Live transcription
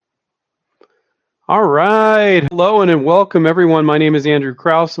All right. Hello and welcome, everyone. My name is Andrew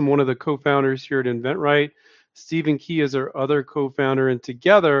Krause. I'm one of the co-founders here at InventRight. Stephen Key is our other co-founder, and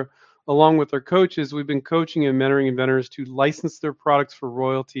together, along with our coaches, we've been coaching and mentoring inventors to license their products for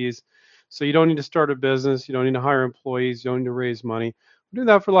royalties. So you don't need to start a business, you don't need to hire employees, you don't need to raise money. We're doing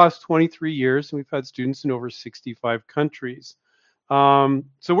that for the last 23 years, and we've had students in over 65 countries. So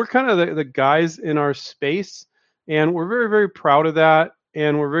we're kind of the guys in our space, and we're very, very proud of that,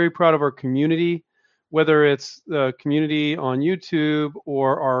 and we're very proud of our community, whether it's the community on YouTube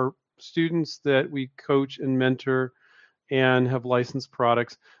or our students that we coach and mentor and have licensed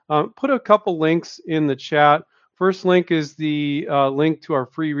products. Put a couple links in the chat. First link is the link to our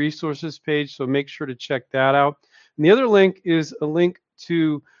free resources page, so make sure to check that out. And the other link is a link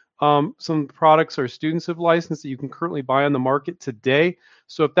to some products our students have licensed that you can currently buy on the market today.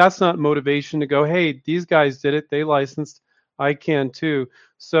 So if that's not motivation to go, hey, these guys did it, they licensed, I can too.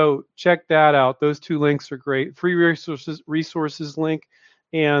 So check that out. Those two links are great. Free resources link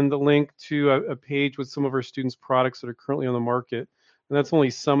and the link to a page with some of our students' products that are currently on the market. And that's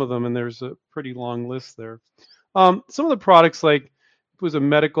only some of them, and there's a pretty long list there. Some of the products, like if it was a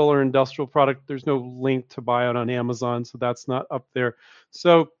medical or industrial product, there's no link to buy it on Amazon, so that's not up there.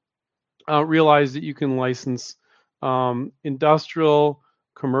 So realize that you can license industrial,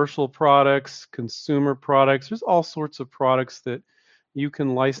 commercial products, consumer products. There's all sorts of products that you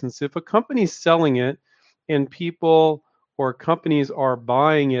can license. If a company's selling it and people or companies are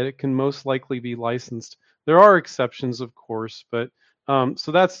buying it, it can most likely be licensed. There are exceptions, of course, but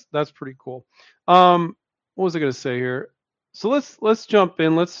so that's pretty cool. What was I going to say here? So let's jump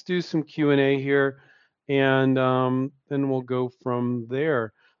in. Let's do some Q&A here, and then we'll go from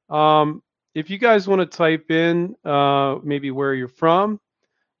there. If you guys want to type in maybe where you're from,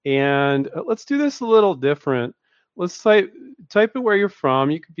 and let's do this a little different. Let's type it where you're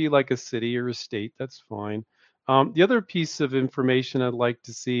from. You could be like a city or a state. That's fine. The other piece of information I'd like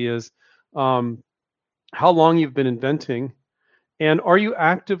to see is how long you've been inventing, and are you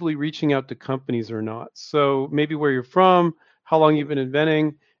actively reaching out to companies or not? So maybe where you're from, how long you've been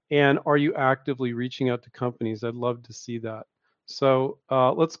inventing, and are you actively reaching out to companies? I'd love to see that. So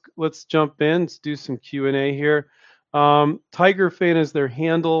let's jump in. Let's do some Q&A here. Tiger Fan is their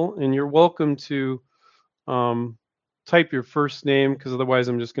handle, and you're welcome to type your first name, because otherwise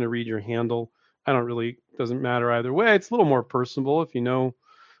I'm just going to read your handle. I don't really, doesn't matter either way. It's a little more personable if you know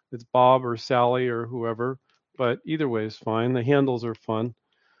it's Bob or Sally or whoever, but either way is fine. The handles are fun.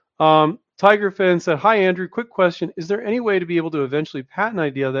 Tiger Fan said, "Hi Andrew, quick question. Is there any way to be able to eventually patent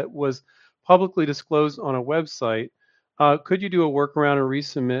idea that was publicly disclosed on a website? Could you do a workaround or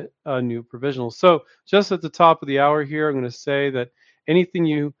resubmit a new provisional?" So just at the top of the hour here, I'm going to say that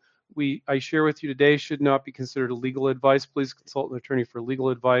anything I share with you today should not be considered legal advice. Please consult an attorney for legal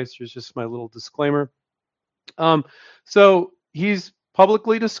advice. Here's just my little disclaimer. So he's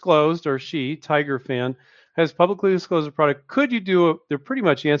publicly disclosed, or she, Tiger Fan, has publicly disclosed a product. Could you do they're pretty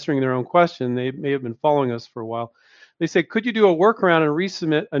much answering their own question. They may have been following us for a while. They say, could you do a workaround and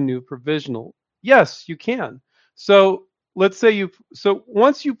resubmit a new provisional? Yes, you can. So let's say so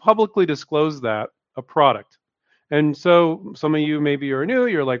once you publicly disclose that, a product, and so some of you maybe are new,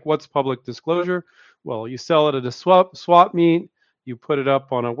 you're like, what's public disclosure? Well, you sell it at a swap meet, you put it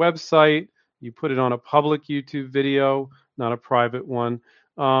up on a website, you put it on a public YouTube video, not a private one.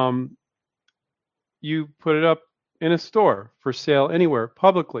 You put it up in a store for sale anywhere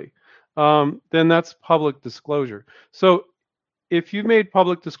publicly. Then that's public disclosure. So if you've made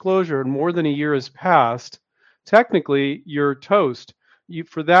public disclosure and more than a year has passed, technically you're toast.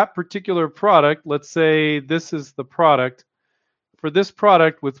 For that particular product, let's say this is the product. For this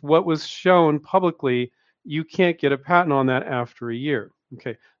product, with what was shown publicly, you can't get a patent on that after a year.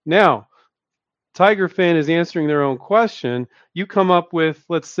 Okay. Now, Tiger Fan is answering their own question. You come up with,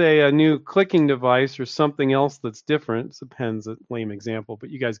 let's say, a new clicking device or something else that's different. It's a pen's a lame example, but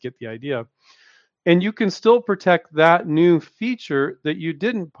you guys get the idea. And you can still protect that new feature that you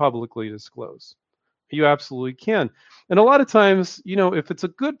didn't publicly disclose. You absolutely can. And a lot of times, if it's a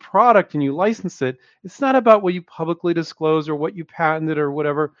good product and you license it, it's not about what you publicly disclose or what you patented or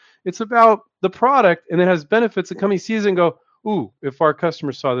whatever. It's about the product, and it has benefits. The company sees it and go, ooh, if our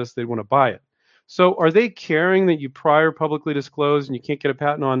customers saw this, they'd want to buy it. So are they caring that you prior publicly disclosed and you can't get a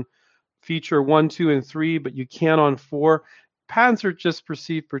patent on feature 1, 2, and 3, but you can on 4? Patents are just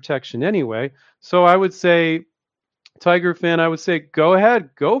perceived protection anyway. So I would say, Tiger Fan, I would say, go ahead,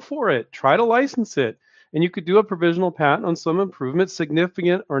 go for it. Try to license it. And you could do a provisional patent on some improvement,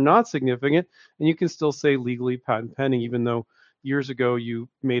 significant or not significant, and you can still say legally patent pending, even though years ago you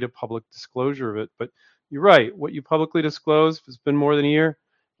made a public disclosure of it. But you're right. What you publicly disclose, if it's been more than a year,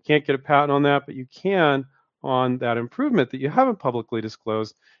 You can't get a patent on that, but you can on that improvement that you haven't publicly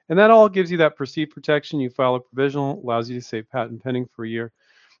disclosed. And that all gives you that perceived protection. You file a provisional, allows you to say patent pending for a year.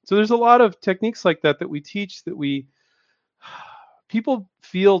 So there's a lot of techniques like that that we teach that people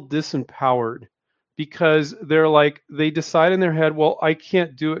feel disempowered because they're like, they decide in their head, well, I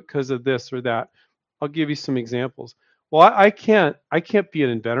can't do it because of this or that. I'll give you some examples. Well, I can't be an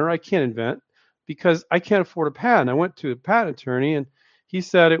inventor. I can't invent because I can't afford a patent. I went to a patent attorney and he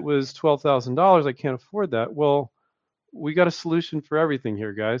said it was $12,000. I can't afford that. Well, we got a solution for everything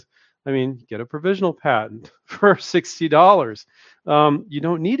here, guys. I mean, get a provisional patent for $60. You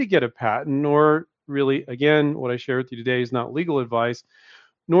don't need to get a patent, nor really, again, what I share with you today is not legal advice,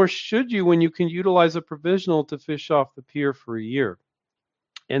 nor should you when you can utilize a provisional to fish off the pier for a year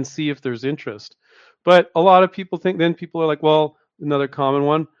and see if there's interest. But a lot of people think, then people are like, well, another common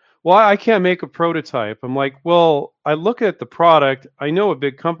one, well, I can't make a prototype. I'm like, well, I look at the product. I know a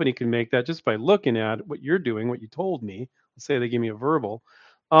big company can make that just by looking at what you're doing, what you told me. Let's say they give me a verbal.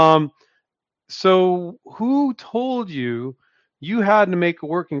 Um, so who told you you had to make a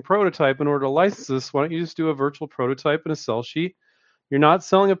working prototype in order to license this? Why don't you just do a virtual prototype and a sell sheet? You're not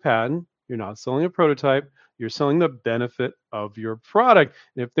selling a patent. You're not selling a prototype. You're selling the benefit of your product.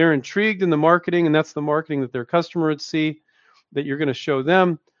 And if they're intrigued in the marketing, and that's the marketing that their customer would see, that you're going to show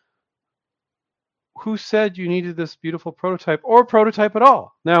them, who said you needed this beautiful prototype or prototype at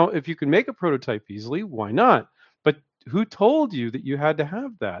all? Now, if you can make a prototype easily, why not? But who told you that you had to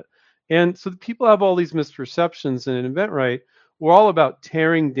have that? And so the people have all these misperceptions, and in InventRight, we're all about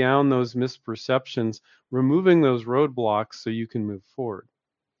tearing down those misperceptions, removing those roadblocks so you can move forward.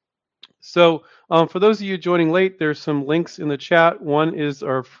 So for those of you joining late, there's some links in the chat. One is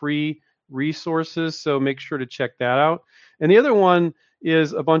our free resources, so make sure to check that out. And the other one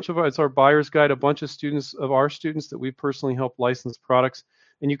is it's our buyer's guide, a bunch of our students that we personally help license products,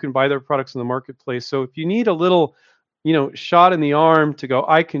 and you can buy their products in the marketplace. So if you need a little, shot in the arm to go,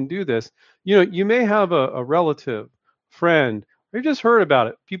 I can do this, you may have a relative, friend, or you just heard about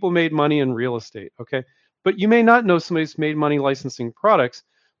it. People made money in real estate, okay? But you may not know somebody who's made money licensing products,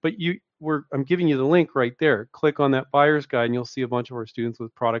 but I'm giving you the link right there. Click on that buyer's guide and you'll see a bunch of our students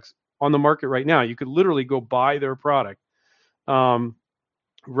with products on the market right now. You could literally go buy their product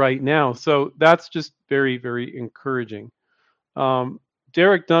right now. So that's just very, very encouraging.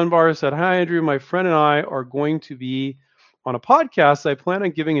 Derek Dunbar said, hi, Andrew. My friend and I are going to be on a podcast. I plan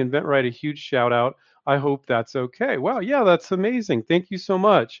on giving InventRight a huge shout out. I hope that's okay. Wow. Yeah, that's amazing. Thank you so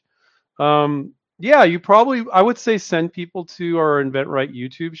much. Yeah, I would say send people to our InventRight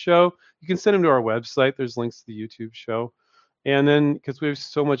YouTube show. You can send them to our website. There's links to the YouTube show. And then, because we have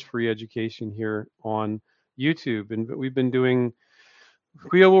so much free education here on YouTube, and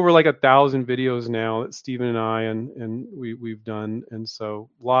we have over like 1,000 videos now that Stephen and I and we've done. And so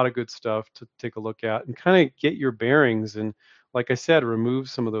a lot of good stuff to take a look at and kind of get your bearings. And like I said, remove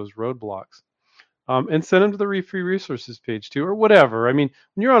some of those roadblocks. And send them to the free resources page too, or whatever. I mean,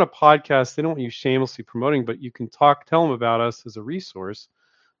 when you're on a podcast, they don't want you shamelessly promoting, but you can tell them about us as a resource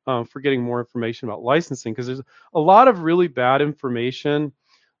for getting more information about licensing, because there's a lot of really bad information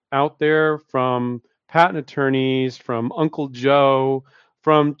out there from patent attorneys, from Uncle Joe,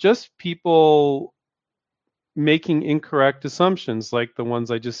 from just people making incorrect assumptions like the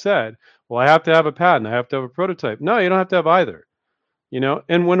ones I just said. Well, I have to have a patent. I have to have a prototype. No, you don't have to have either.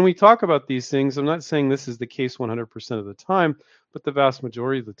 And when we talk about these things, I'm not saying this is the case 100% of the time, but the vast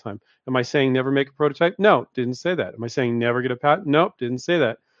majority of the time. Am I saying never make a prototype? No, didn't say that. Am I saying never get a patent? Nope, didn't say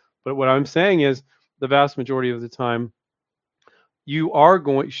that. But what I'm saying is the vast majority of the time, you are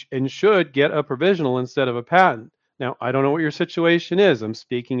going and should get a provisional instead of a patent. Now, I don't know what your situation is. I'm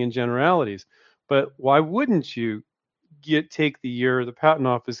speaking in generalities. But why wouldn't you take the year the patent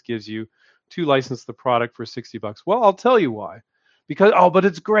office gives you to license the product for $60? Well, I'll tell you why. Because, but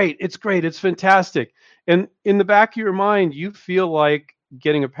it's great, it's fantastic. And in the back of your mind, you feel like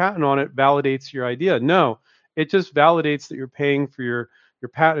getting a patent on it validates your idea. No, it just validates that you're paying for your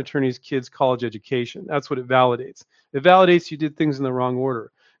patent attorney's kid's college education. That's what it validates. It validates you did things in the wrong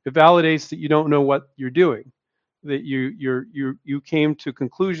order. It validates that you don't know what you're doing, that you came to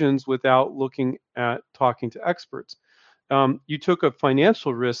conclusions without looking at talking to experts. You took a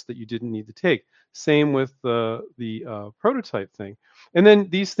financial risk that you didn't need to take. Same with the prototype thing. And then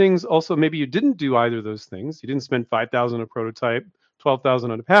these things also, maybe you didn't do either of those things. You didn't spend $5,000 on a prototype, $12,000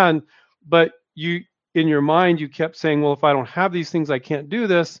 on a patent, but in your mind, you kept saying, well, if I don't have these things, I can't do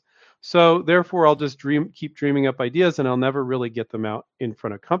this. So therefore, I'll just keep dreaming up ideas and I'll never really get them out in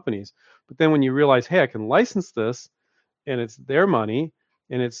front of companies. But then when you realize, hey, I can license this and it's their money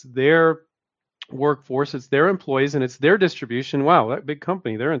and it's their workforce, it's their employees, and it's their distribution. Wow, that big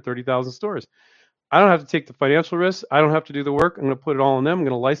company, they're in 30,000 stores. I don't have to take the financial risk. I don't have to do the work. I'm going to put it all on them. I'm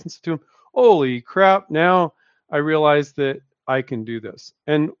going to license it to them. Holy crap. Now I realize that I can do this.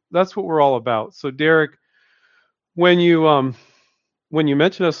 And that's what we're all about. So Derek, when you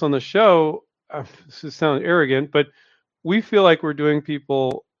mention us on the show, this sounds arrogant, but we feel like we're doing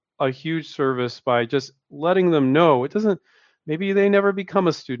people a huge service by just letting them know it doesn't. Maybe they never become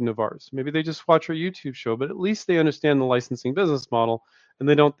a student of ours. Maybe they just watch our YouTube show, but at least they understand the licensing business model and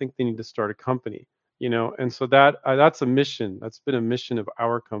they don't think they need to start a company, And so that's a mission. That's been a mission of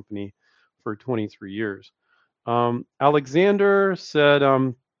our company for 23 years. Alexander said,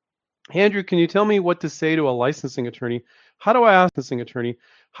 Andrew, can you tell me what to say to a licensing attorney? How do I ask licensing attorney?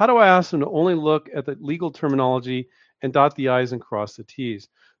 How do I ask them to only look at the legal terminology and dot the I's and cross the T's?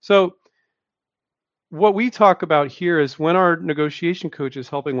 So what we talk about here is when our negotiation coach is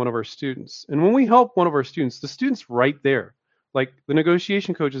helping one of our students. And when we help one of our students, the student's right there. Like the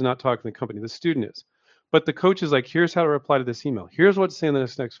negotiation coach is not talking to the company, the student is. But the coach is like, here's how to reply to this email. Here's what to say in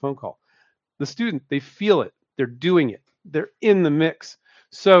the next phone call. The student, they feel it. They're doing it. They're in the mix.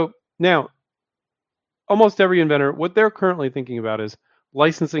 So now, almost every inventor, what they're currently thinking about is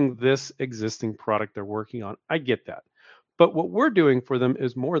licensing this existing product they're working on. I get that. But what we're doing for them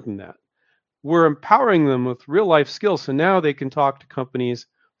is more than that. We're empowering them with real life skills. So now they can talk to companies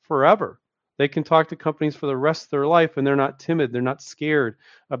forever. They can talk to companies for the rest of their life, and they're not timid. They're not scared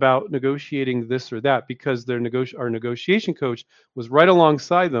about negotiating this or that because our negotiation coach was right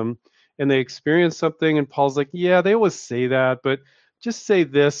alongside them, and they experienced something. And Paul's like, yeah, they always say that, but just say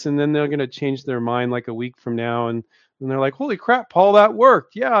this, and then they're going to change their mind like a week from now. And they're like, holy crap, Paul, that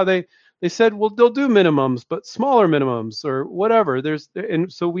worked. Yeah, they said, well, they'll do minimums, but smaller minimums or whatever.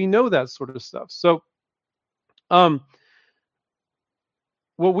 And so we know that sort of stuff. So,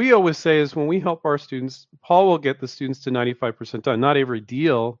 what we always say is when we help our students, Paul will get the students to 95% done. Not every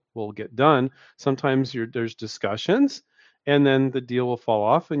deal will get done. Sometimes there's discussions, and then the deal will fall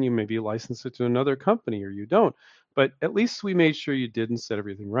off, and you maybe license it to another company or you don't. But at least we made sure you did and said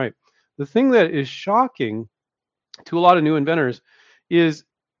everything right. The thing that is shocking to a lot of new inventors is,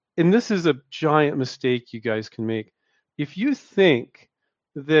 and this is a giant mistake you guys can make, if you think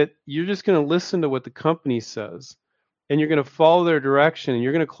that you're just going to listen to what the company says and you're going to follow their direction and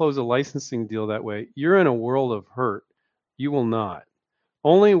you're going to close a licensing deal that way, you're in a world of hurt. You will not.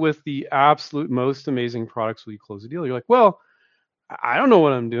 Only with the absolute most amazing products will you close a deal. You're like, well, I don't know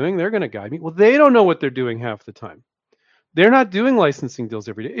what I'm doing. They're going to guide me. Well, they don't know what they're doing half the time. They're not doing licensing deals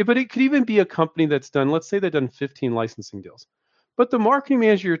every day. But it could even be a company that's done, let's say they've done 15 licensing deals. But the marketing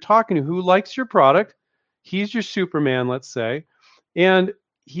manager you're talking to who likes your product, he's your Superman, let's say, and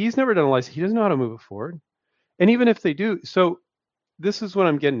he's never done a license. He doesn't know how to move it forward. And even if they do, so this is what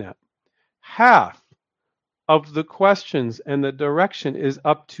I'm getting at. Half of the questions and the direction is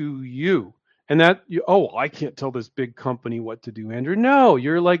up to you. And that I can't tell this big company what to do, Andrew. No,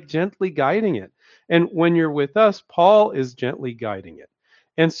 you're like gently guiding it. And when you're with us, Paul is gently guiding it.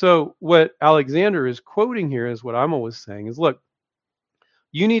 And so what Alexander is quoting here is what I'm always saying is, look,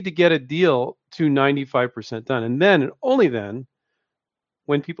 you need to get a deal to 95% done. And then, and only then,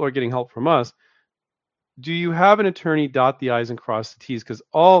 when people are getting help from us, do you have an attorney dot the I's and cross the T's? Because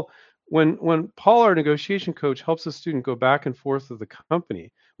when Paul, our negotiation coach, helps a student go back and forth with the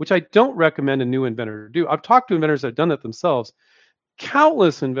company, which I don't recommend a new inventor do. I've talked to inventors that have done that themselves.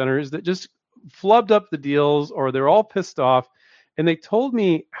 Countless inventors that just flubbed up the deals or they're all pissed off, and they told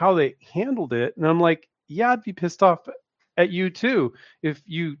me how they handled it. And I'm like, yeah, I'd be pissed off at you too if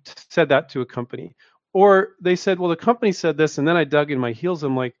you said that to a company. Or they said, well, the company said this, and then I dug in my heels.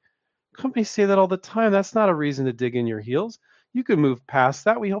 I'm like, companies say that all the time. That's not a reason to dig in your heels. You can move past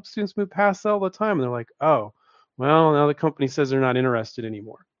that. We help students move past that all the time. And they're like, oh, well, now the company says they're not interested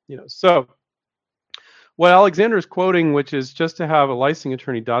anymore. So what Alexander is quoting, which is just to have a licensing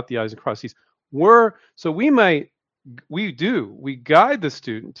attorney dot the I's and cross T's. We guide the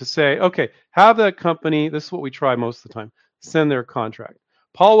student to say, okay, have that company, this is what we try most of the time, send their contract.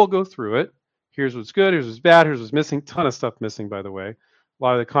 Paul will go through it. Here's what's good, here's what's bad, here's what's missing. Ton of stuff missing, by the way. A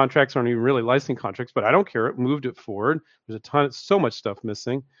lot of the contracts aren't even really licensing contracts, but I don't care. It moved it forward. There's so much stuff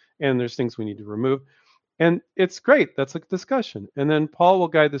missing, and there's things we need to remove. And it's great. That's a discussion. And then Paul will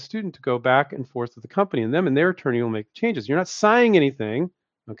guide the student to go back and forth with the company, and them and their attorney will make changes. You're not signing anything,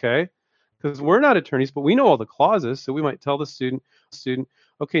 okay? Because we're not attorneys, but we know all the clauses. So we might tell the student,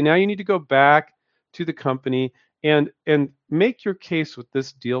 okay, now you need to go back to the company and make your case with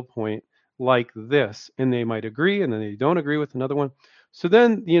this deal point like this. And they might agree, and then they don't agree with another one. So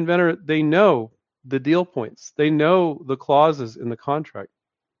then the inventor, they know the deal points. They know the clauses in the contract.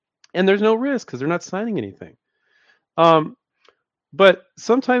 and there's no risk because they're not signing anything. Um, but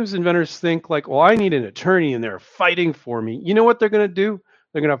sometimes inventors think like, well, I need an attorney and they're fighting for me. You know what they're going to do?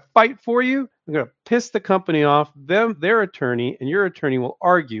 They're going to fight for you. They're going to piss the company off, them, their attorney, and your attorney will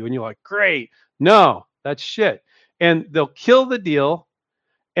argue. And you're like, great. No, that's shit. And they'll kill the deal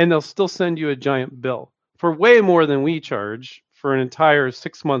and they'll still send you a giant bill for way more than we charge for an entire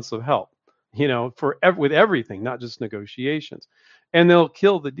 6 months of help, with everything, not just negotiations. And they'll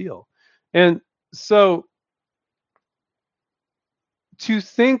kill the deal. And so to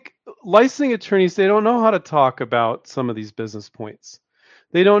think licensing attorneys, they don't know how to talk about some of these business points.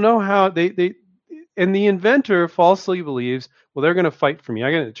 They don't know how and the inventor falsely believes, well, they're going to fight for me.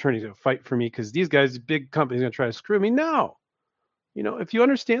 I got an attorney to fight for me because these guys, big companies, are going to try to screw me. No, if you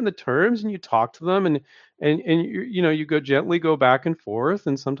understand the terms and you talk to them and you go back and forth,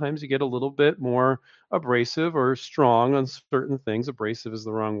 and sometimes you get a little bit more abrasive or strong on certain things. Abrasive is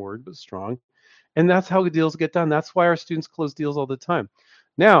the wrong word, but strong. And that's how the deals get done. That's why our students close deals all the time.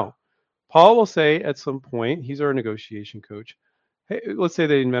 Now, Paul will say at some point, he's our negotiation coach. Hey, let's say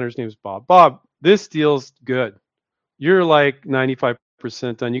the inventor's name is Bob. Bob, this deal's good. You're like 95%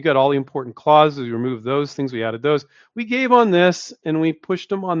 done. You got all the important clauses. We removed those things. We added those. We gave on this and we pushed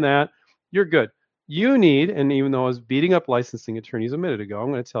them on that. You're good. You need, and even though I was beating up licensing attorneys a minute ago,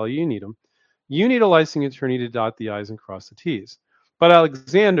 I'm going to tell you need them. You need a licensing attorney to dot the I's and cross the T's. But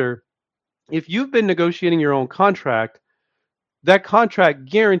Alexander, if you've been negotiating your own contract, that contract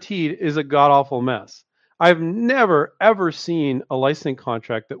guaranteed is a god awful mess. I've never ever seen a licensing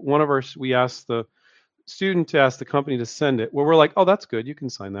contract that we asked the student to ask the company to send it where we're like, oh, that's good, you can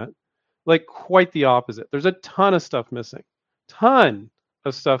sign that. Like quite the opposite. There's a ton of stuff missing. Ton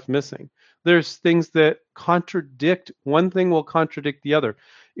of stuff missing. There's things that contradict. One thing will contradict the other.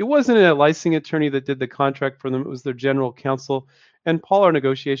 It wasn't a licensing attorney that did the contract for them. It was their general counsel. And Paul, our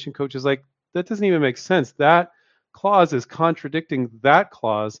negotiation coach, is like, that doesn't even make sense. That clause is contradicting that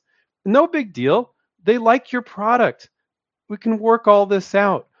clause. No big deal. They like your product. We can work all this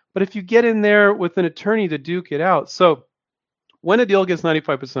out. But if you get in there with an attorney to duke it out, so when a deal gets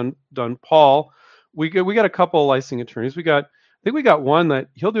 95% done, Paul, we got a couple of licensing attorneys. I think we got one that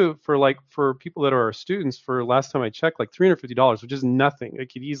he'll do it for people that are our students for last time I checked, like $350, which is nothing.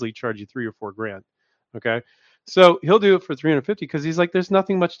 It could easily charge you $3 or $4 grand. Okay. So he'll do it for 350 because he's like, there's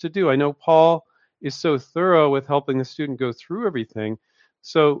nothing much to do. I know Paul is so thorough with helping the student go through everything.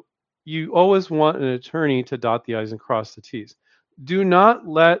 So you always want an attorney to dot the I's and cross the T's. Do not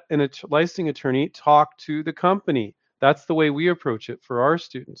let a licensing attorney talk to the company. That's the way we approach it for our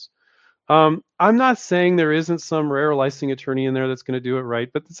students. I'm not saying there isn't some rare licensing attorney in there that's going to do it right,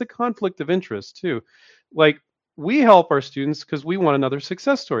 but it's a conflict of interest too. Like we help our students because we want another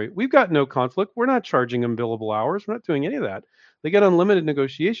success story. We've got no conflict. We're not charging them billable hours. We're not doing any of that. They get unlimited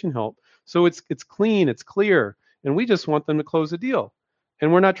negotiation help. So it's clean, it's clear, and we just want them to close a deal.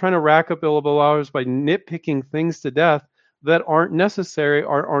 And we're not trying to rack up billable hours by nitpicking things to death that aren't necessary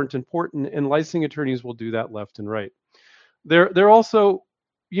or aren't important. And licensing attorneys will do that left and right. They're also,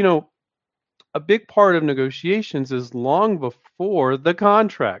 you know, a big part of negotiations is long before the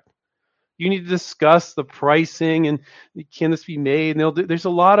contract. You need to discuss the pricing and can this be made? And there's a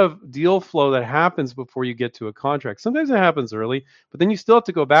lot of deal flow that happens before you get to a contract. Sometimes it happens early, but then you still have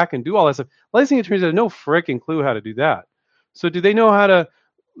to go back and do all that stuff. Licensing attorneys have no freaking clue how to do that. So do they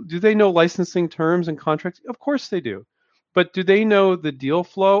know licensing terms and contracts? Of course they do. But do they know the deal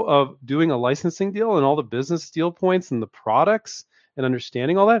flow of doing a licensing deal and all the business deal points and the products and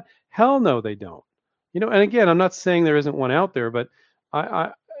understanding all that? Hell no, they don't. And again, I'm not saying there isn't one out there, but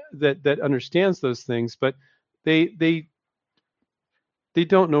I that understands those things, but they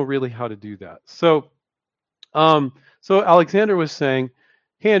don't know really how to do that. So Alexander was saying,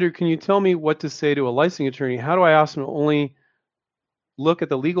 hey Andrew, can you tell me what to say to a licensing attorney? How do I ask them to only look at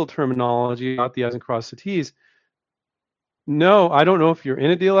the legal terminology, not the I's and cross the T's? No, I don't know if you're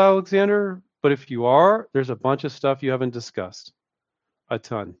in a deal, Alexander, but if you are, there's a bunch of stuff you haven't discussed. A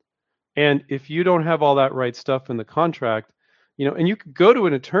ton. And if you don't have all that right stuff in the contract, and you could go to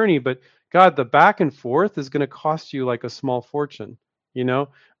an attorney, but God, the back and forth is going to cost you like a small fortune,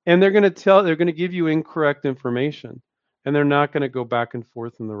 and they're going to give you incorrect information, and they're not going to go back and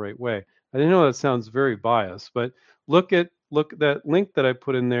forth in the right way. I know that sounds very biased, but look at that link that I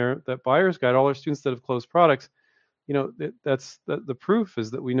put in there, that buyer's guide, all our students that have closed products, that's the proof is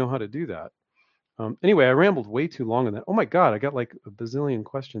that we know how to do that. Anyway, I rambled way too long on that. Oh my God, I got like a bazillion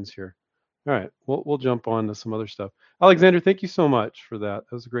questions here. All right, we'll jump on to some other stuff. Alexander, thank you so much for that.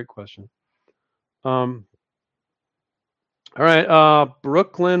 That was a great question. All right,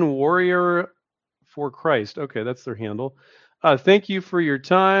 Brooklyn Warrior for Christ. Okay, that's their handle. Thank you for your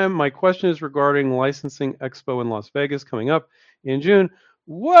time. My question is regarding licensing expo in Las Vegas coming up in June.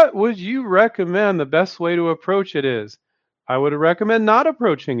 What would you recommend the best way to approach it is? I would recommend not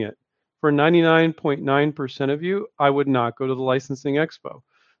approaching it. For 99.9% of you, I would not go to the licensing expo.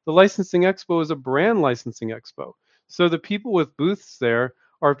 The licensing expo is a brand licensing expo. So the people with booths there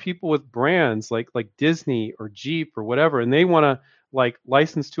are people with brands like Disney or Jeep or whatever, and they want to like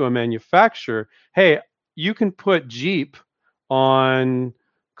license to a manufacturer. Hey, you can put Jeep on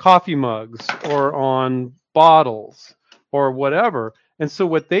coffee mugs or on bottles or whatever. And so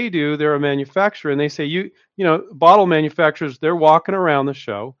what they do, they're a manufacturer and they say bottle manufacturers, they're walking around the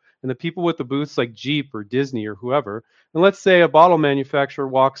show and the people with the booths like Jeep or Disney or whoever. And let's say a bottle manufacturer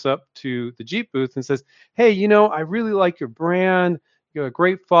walks up to the Jeep booth and says, "Hey, I really like your brand. You have a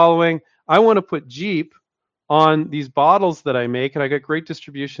great following. I want to put Jeep on these bottles that I make, and I got great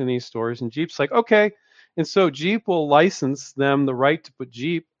distribution in these stores." And Jeep's like, "Okay." And so Jeep will license them the right to put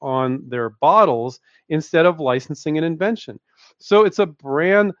Jeep on their bottles instead of licensing an invention. So it's a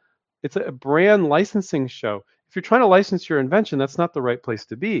brand licensing show. If you're trying to license your invention, that's not the right place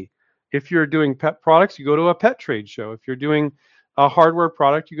to be. If you're doing pet products, you go to a pet trade show. If you're doing a hardware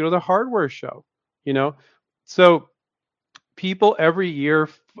product, you go to the hardware show, you know? So people every year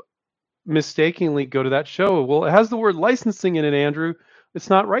mistakenly go to that show. Well, it has the word licensing in it, Andrew. It's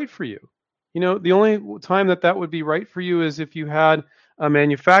not right for you. The only time that would be right for you is if you had a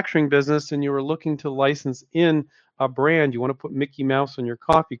manufacturing business and you were looking to license in a brand. You want to put Mickey Mouse on your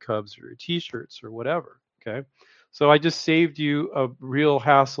coffee cups or your t-shirts or whatever. Okay. So I just saved you a real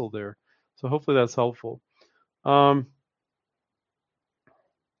hassle there. So hopefully that's helpful. Um,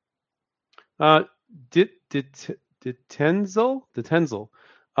 uh, Detenzel.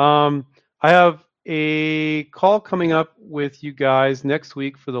 I have a call coming up with you guys next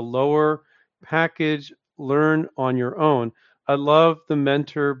week for the lower package Learn on Your Own. I love the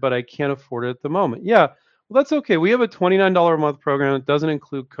mentor, but I can't afford it at the moment. Yeah, well, that's okay. We have a $29 a month program that doesn't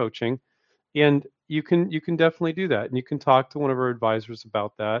include coaching, and you can definitely do that. And you can talk to one of our advisors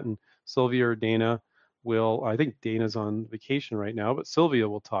about that. And Sylvia or Dana will. I think Dana's on vacation right now, but Sylvia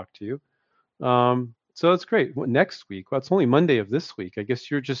will talk to you. So that's great. Next week? Well, it's only Monday of this week. I guess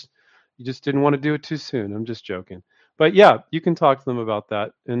you just didn't want to do it too soon. I'm just joking. But yeah, you can talk to them about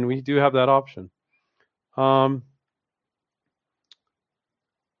that, and we do have that option. Um,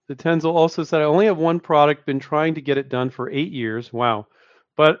 the Tenzel also said, I only have one product, been trying to get it done for 8 years. Wow.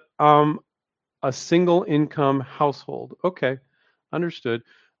 But a single income household. Okay, understood.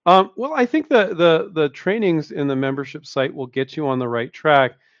 Well, I think the trainings in the membership site will get you on the right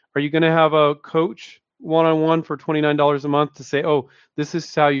track. Are you going to have a coach one-on-one for $29 a month to say, oh, this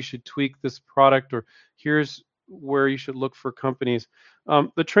is how you should tweak this product, or here's where you should look for companies?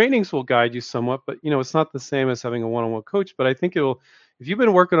 The trainings will guide you somewhat, but it's not the same as having a one-on-one coach. But I think it'll, if you've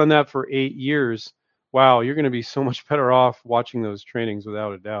been working on that for 8 years, wow, you're going to be so much better off watching those trainings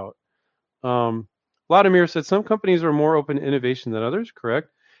without a doubt. Um, Vladimir said some companies are more open to innovation than others, correct?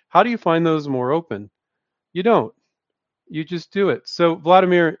 How do you find those more open? You don't. You just do it. So,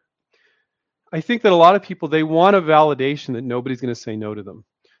 Vladimir, I think that a lot of people, they want a validation that nobody's going to say no to them.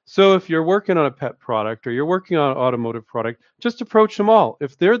 So if you're working on a pet product or you're working on an automotive product, just approach them all.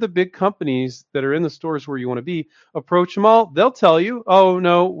 If they're the big companies that are in the stores where you want to be, approach them all. They'll tell you, oh,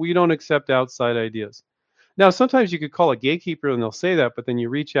 no, we don't accept outside ideas. Now, sometimes you could call a gatekeeper and they'll say that, but then you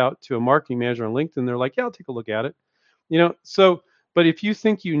reach out to a marketing manager on LinkedIn, they're like, yeah, I'll take a look at it. So, but if you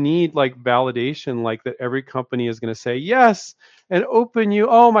think you need like validation, like that every company is going to say yes and open you,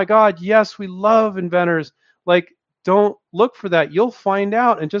 oh my God, yes, we love inventors. Like, don't look for that. You'll find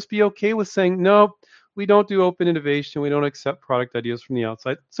out and just be okay with saying, no, we don't do open innovation. We don't accept product ideas from the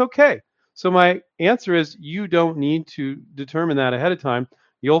outside. It's okay. So my answer is you don't need to determine that ahead of time.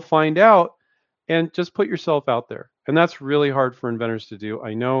 You'll find out and just put yourself out there. And that's really hard for inventors to do.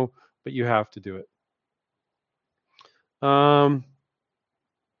 I know, but you have to do it. No.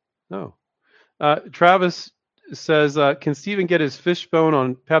 Travis says, can Steven get his fishbone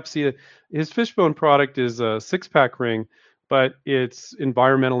on Pepsi? His fishbone product is a six-pack ring, but it's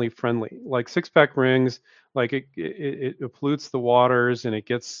environmentally friendly. Like six-pack rings, like it pollutes the waters and it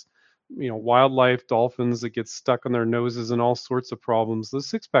gets, wildlife, dolphins that get stuck on their noses and all sorts of problems. Those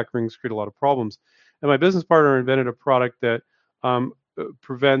six-pack rings create a lot of problems. And my business partner invented a product that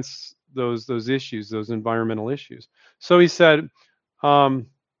prevents those issues, those environmental issues. So he said,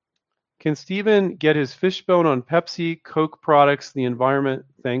 can Steven get his fishbone on Pepsi, Coke products, the environment,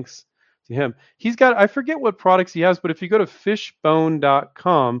 thanks to him? He's got, I forget what products he has, but if you go to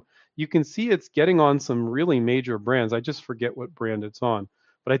fishbone.com, you can see it's getting on some really major brands. I just forget what brand it's on,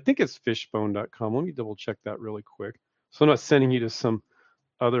 but I think it's fishbone.com. Let me double check that really quick. So I'm not sending you to some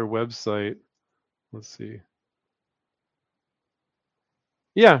other website. Let's see.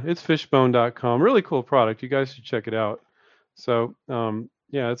 Yeah, it's fishbone.com. Really cool product. You guys should check it out. So,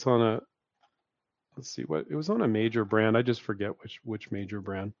 yeah, it's on a, let's see what, it was on a major brand. I just forget which major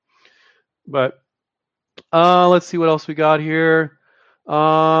brand. But let's see what else we got here.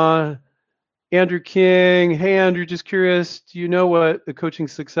 Uh, Andrew King. Hey, Andrew, just curious, do you know what the coaching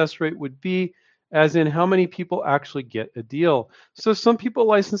success rate would be? As in, how many people actually get a deal? So, some people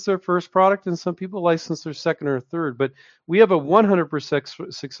license their first product and some people license their second or third, but we have a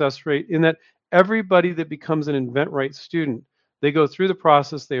 100% success rate in that everybody that becomes an InventRight student, they go through the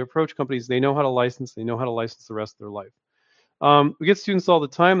process, they approach companies, they know how to license, they know how to license the rest of their life. We get students all the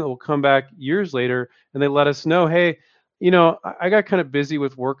time that will come back years later and they let us know, hey, I got kind of busy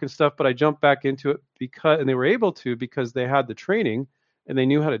with work and stuff, but I jumped back into it and they were able to because they had the training and they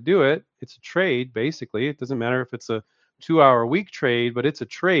knew how to do it. It's a trade, basically. It doesn't matter if it's a 2 hour a week trade, but it's a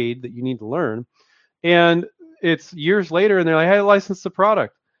trade that you need to learn. And it's years later and they're like, hey, I licensed the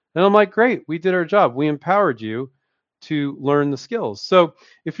product. And I'm like, great, we did our job. We empowered you to learn the skills. So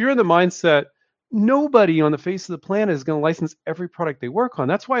if you're in the mindset, nobody on the face of the planet is going to license every product they work on.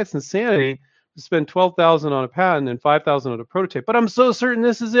 That's why it's insanity to spend 12,000 on a patent and 5,000 on a prototype. But I'm so certain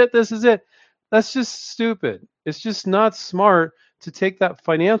this is it. This is it. That's just stupid. It's just not smart to take that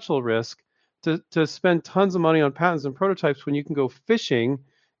financial risk to spend tons of money on patents and prototypes when you can go fishing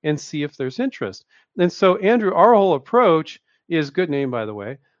and see if there's interest. And so, Andrew, our whole approach is good name, by the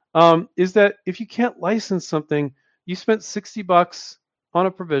way, is that if you can't license something, you spent $60 on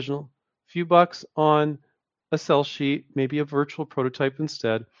a provisional, a few bucks on a sell sheet, maybe a virtual prototype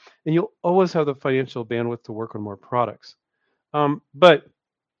instead, and you'll always have the financial bandwidth to work on more products. But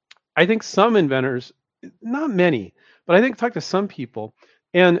I think some inventors, not many, but I think talk to some people,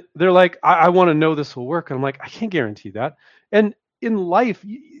 and they're like, I want to know this will work. And I'm like, I can't guarantee that. And in life,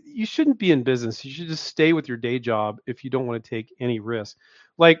 you shouldn't be in business. You should just stay with your day job if you don't want to take any risk.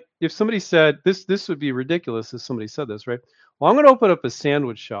 Like if somebody said this would be ridiculous if somebody said this, right? Well, I'm going to open up a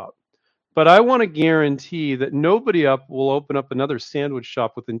sandwich shop, but I want to guarantee that nobody up will open up another sandwich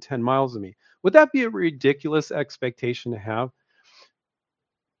shop within 10 miles of me. Would that be a ridiculous expectation to have?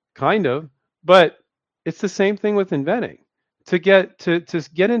 Kind of, but it's the same thing with inventing. To get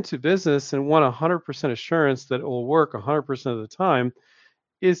into business and want 100% assurance that it will work 100% of the time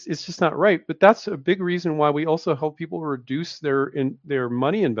is it's just not right. But that's a big reason why we also help people reduce their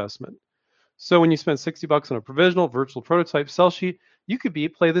money investment. So when you spend $60 on a provisional virtual prototype sell sheet, you could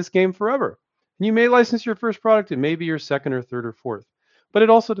play this game forever. And you may license your first product and maybe your second or third or fourth. But it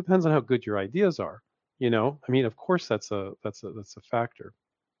also depends on how good your ideas are. I mean, of course that's a factor.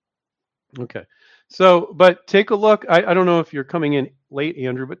 Okay. So, but take a look. I don't know if you're coming in late,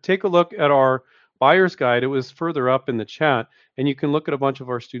 Andrew, but take a look at our buyer's guide. It was further up in the chat, and you can look at a bunch of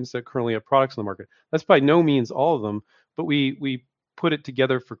our students that currently have products on the market. That's by no means all of them, but we put it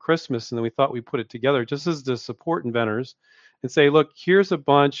together for Christmas, and then we thought we put it together just as to support inventors and say, look, here's a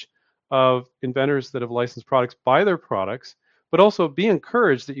bunch of inventors that have licensed products, buy their products, but also be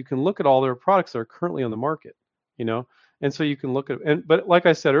encouraged that you can look at all their products that are currently on the market, you know, and so you can look at, and but like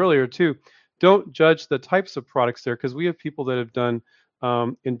I said earlier too, don't judge the types of products there because we have people that have done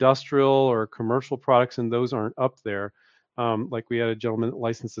industrial or commercial products and those aren't up there. Like we had a gentleman that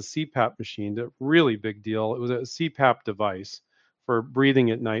licensed a CPAP machine, a really big deal. It was a CPAP device for breathing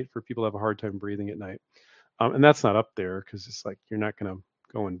at night for people who have a hard time breathing at night. And that's not up there because it's like you're not going to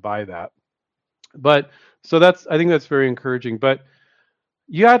go and buy that. But so I think that's very encouraging. But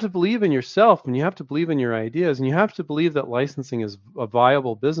you have to believe in yourself and you have to believe in your ideas and you have to believe that licensing is a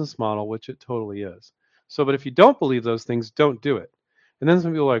viable business model, which it totally is. So, but if you don't believe those things, don't do it. And then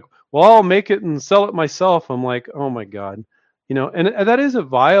some people are like, well, I'll make it and sell it myself. I'm like, oh my God, and that is a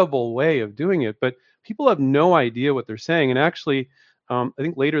viable way of doing it, but people have no idea what they're saying. And actually, I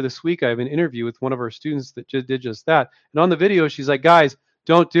think later this week, I have an interview with one of our students that just did just that. And on the video, she's like, guys,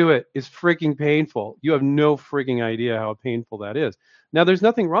 don't do it. It's freaking painful. You have no freaking idea how painful that is. Now, there's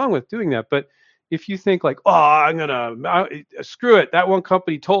nothing wrong with doing that, but if you think like, oh, screw it, that one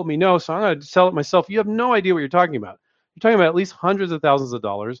company told me no, so I'm gonna sell it myself. You have no idea what you're talking about. You're talking about at least hundreds of thousands of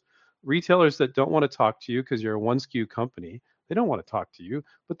dollars. Retailers that don't want to talk to you because you're a one SKU company, they don't want to talk to you.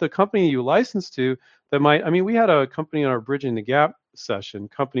 But the company you license to that might, I mean, we had a company on our Bridging the Gap session,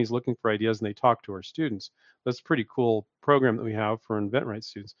 companies looking for ideas and they talk to our students. That's a pretty cool program that we have for InventRight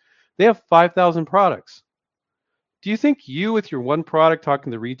students. They have 5,000 products. Do you think you, with your one product,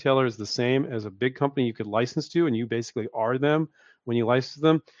 talking to the retailer is the same as a big company you could license to, and you basically are them when you license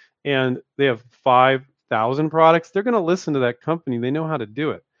them, and they have 5,000 products? They're going to listen to that company. They know how to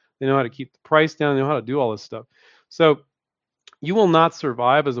do it. They know how to keep the price down. They know how to do all this stuff. So you will not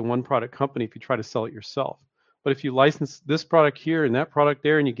survive as a one product company if you try to sell it yourself. But if you license this product here and that product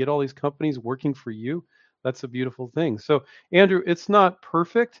there and you get all these companies working for you, that's a beautiful thing. So, Andrew, it's not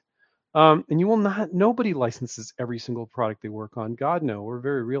perfect. And you will not, nobody licenses every single product they work on. God, no, we're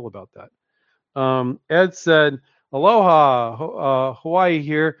very real about that. Ed said, Aloha, Hawaii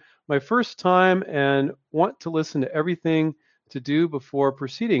here. My first time and want to listen to everything to do before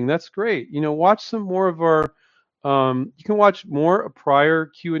proceeding. That's great. Watch some more of our, you can watch more prior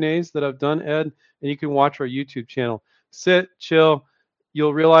Q&As that I've done, Ed, and you can watch our YouTube channel. Sit, chill.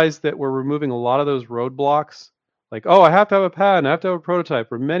 You'll realize that we're removing a lot of those roadblocks. Like, oh, I have to have a patent, I have to have a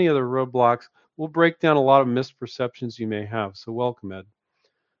prototype, or many other roadblocks. We'll break down a lot of misperceptions you may have. So welcome, Ed.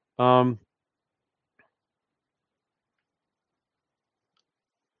 Um,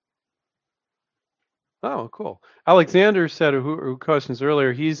 Oh, cool. Alexander said, who questions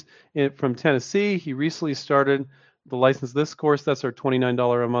earlier, he's from Tennessee. He recently started the License This course. That's our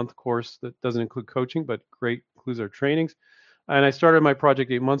 $29 a month course that doesn't include coaching, but great includes our trainings. And I started my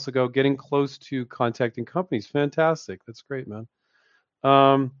project 8 months ago, getting close to contacting companies. Fantastic. That's great, man.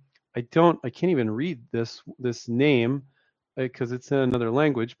 Um, I can't even read this name because it's in another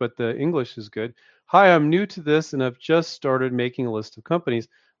language, but the English is good. Hi, I'm new to this and I've just started making a list of companies.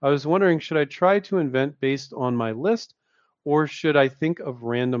 I was wondering, should I try to invent based on my list or should I think of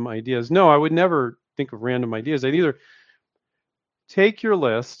random ideas? No, I would never think of random ideas. I'd either take your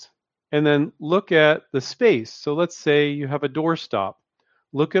list and then look at the space. So let's say you have a doorstop.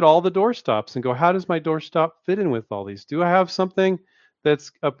 Look at all the doorstops and go, how does my doorstop fit in with all these? Do I have something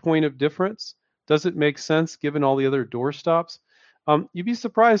that's a point of difference? Does it make sense given all the other doorstops? You'd be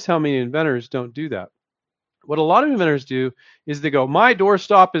surprised how many inventors don't do that. What a lot of inventors do is they go, my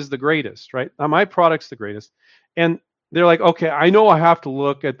doorstop is the greatest, right? My product's the greatest. And they're like, okay, I know I have to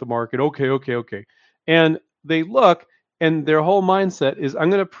look at the market. Okay, okay, okay. And they look and their whole mindset is, I'm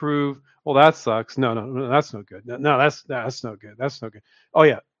going to prove, well, that sucks. No, no, no, that's no good. No, that's no good. That's no good. Oh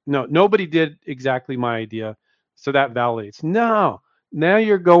yeah, no, nobody did exactly my idea, so that validates. No, now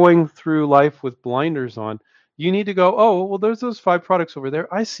you're going through life with blinders on. You need to go, oh, well, there's those 5 products over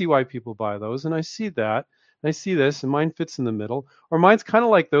there. I see why people buy those, and I see that. And I see this, and mine fits in the middle. Or mine's kind of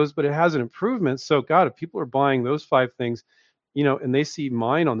like those, but it has an improvement. So, God, if people are buying those 5 things, and they see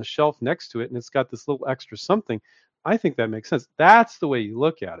mine on the shelf next to it, and it's got this little extra something, I think that makes sense. That's the way you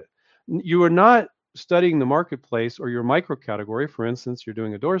look at it. You are not studying the marketplace or your micro category. For instance, you're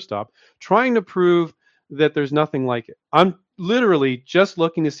doing a doorstop, trying to prove that there's nothing like it. I'm literally just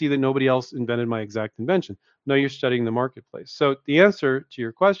looking to see that nobody else invented my exact invention. No, you're studying the marketplace. So the answer to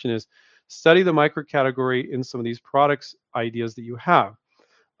your question is study the micro category in some of these products ideas that you have.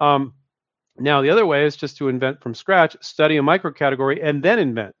 Now, the other way is just to invent from scratch, study a micro category, and then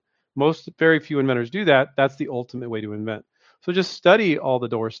invent. Very few inventors do that. That's the ultimate way to invent. So just study all the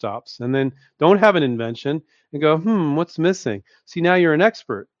doorstops and then don't have an invention and go, what's missing? See, now you're an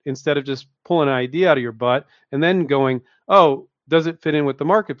expert instead of just pulling an idea out of your butt and then going, oh, does it fit in with the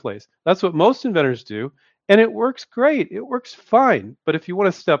marketplace? That's what most inventors do. And it works great. It works fine. But if you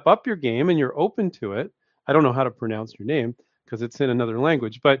want to step up your game and you're open to it, I don't know how to pronounce your name because it's in another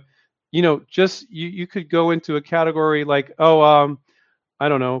language, but just you could go into a category like, I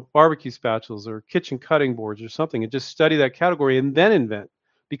don't know, barbecue spatulas or kitchen cutting boards or something, and just study that category and then invent,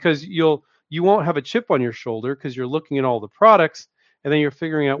 because you won't have a chip on your shoulder because you're looking at all the products and then you're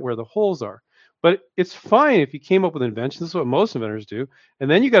figuring out where the holes are. But it's fine if you came up with an invention. This is what most inventors do.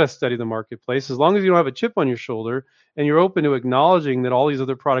 And then you got to study the marketplace. As long as you don't have a chip on your shoulder and you're open to acknowledging that all these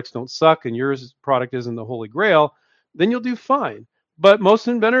other products don't suck and your product isn't the holy grail, then you'll do fine. But most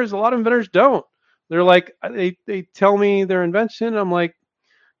inventors, a lot of inventors don't. They're like, they tell me their invention. I'm like,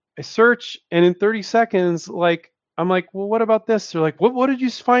 I search, and in 30 seconds, like, I'm like, well, what about this? They're like, what did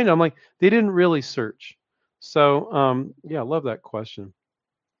you find? I'm like, they didn't really search. So, yeah, I love that question.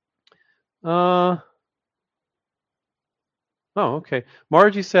 Oh, okay.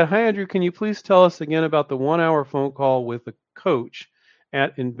 Margie said, hi, Andrew, can you please tell us again about the 1-hour phone call with a coach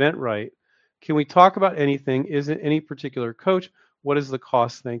at InventRight? Can we talk about anything? Is it any particular coach? What is the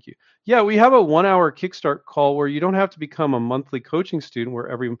cost? Thank you. Yeah, we have a 1-hour Kickstart call where you don't have to become a monthly coaching student where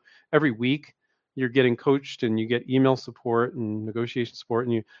every week you're getting coached and you get email support and negotiation support,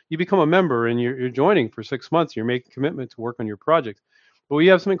 and you become a member and you're joining for 6 months. You're making a commitment to work on your project. But we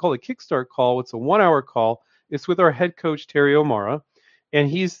have something called a Kickstart call. It's a 1-hour call. It's with our head coach, Terry O'Mara, and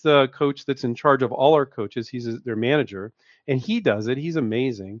he's the coach that's in charge of all our coaches. He's their manager, and he does it. He's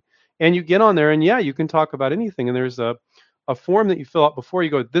amazing. And you get on there, and yeah, you can talk about anything. And there's a form that you fill out before you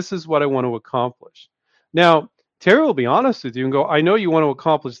go, this is what I want to accomplish. Now, Terry will be honest with you and go, I know you want to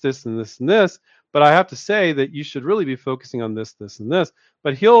accomplish this and this and this, But I have to say that you should really be focusing on this, this, and this.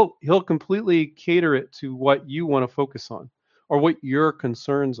 But he'll completely cater it to what you want to focus on or what your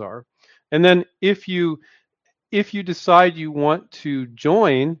concerns are. And then if you decide you want to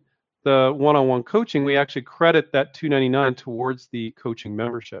join the one-on-one coaching, we actually credit that $299 towards the coaching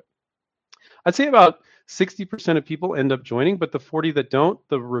membership. I'd say about 60% of people end up joining, but the 40 that don't,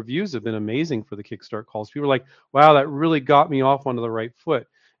 the reviews have been amazing for the Kickstart calls. People are like, wow, that really got me off onto the right foot.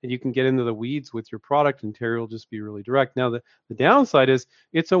 And you can get into the weeds with your product, and Terry will just be really direct. Now, the downside is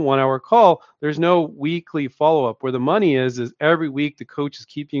it's a 1 hour call. There's no weekly follow up. Where the money is every week the coach is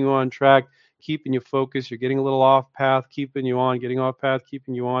keeping you on track, keeping you focused. You're getting a little off path, keeping you on, getting off path,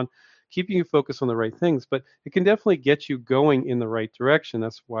 keeping you on, keeping you focused on the right things. But it can definitely get you going in the right direction.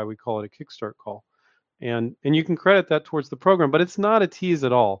 That's why we call it a Kickstart call. And you can credit that towards the program, but it's not a tease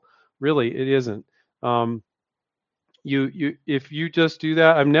at all. Really, it isn't. You if you just do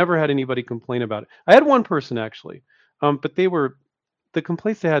that, I've never had anybody complain about it. I had one person actually, but the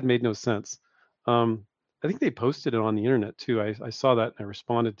complaints they had made no sense. I think they posted it on the internet too. I saw that and I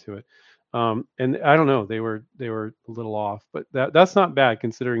responded to it. And I don't know, they were a little off, but that's not bad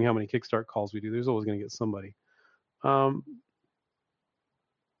considering how many Kickstart calls we do. There's always going to get somebody.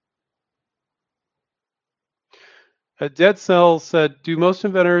 Dead Cell said, "Do most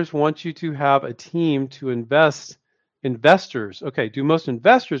investors want you to have a team to invest?" Investors, okay. Do most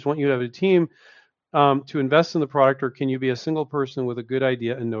investors want you to have a team to invest in the product, or can you be a single person with a good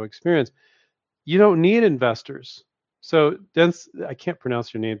idea and no experience? You don't need investors. So, I can't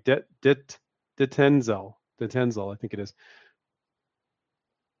pronounce your name. Detenzel, I think it is.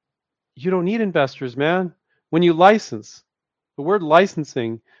 You don't need investors, man. When you license, the word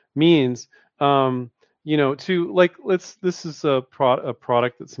licensing means to like this is a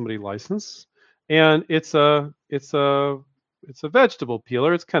product that somebody licensed, and it's a vegetable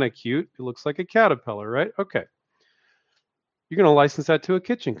peeler. It's kind of cute. It looks like a caterpillar, right? Okay. You're going to license that to a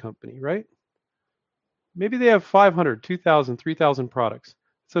kitchen company, right? Maybe they have 500, 2,000, 3,000 products.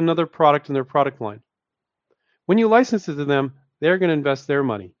 It's another product in their product line. When you license it to them, they're going to invest their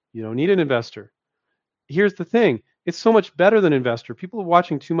money. You don't need an investor. Here's the thing. It's so much better than investor. People are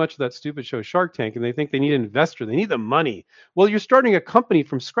watching too much of that stupid show Shark Tank, and they think they need an investor. They need the money. Well, you're starting a company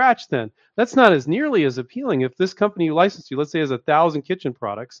from scratch then. That's not as nearly as appealing. If this company you license to, let's say, has 1,000 kitchen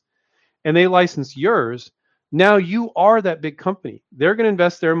products, and they license yours, now you are that big company. They're going to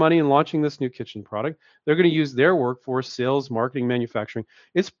invest their money in launching this new kitchen product. They're going to use their workforce, sales, marketing, manufacturing.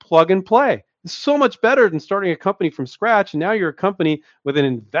 It's plug and play. It's so much better than starting a company from scratch. And now you're a company with an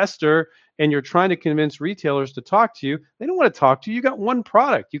investor and you're trying to convince retailers to talk to you. They don't want to talk to you. You got one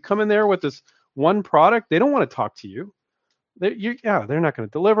product. You come in there with this one product. They don't want to talk to you. They're not going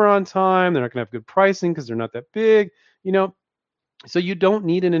to deliver on time. They're not going to have good pricing because they're not that big. So you don't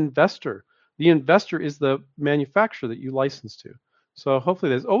need an investor. The investor is the manufacturer that you license to. So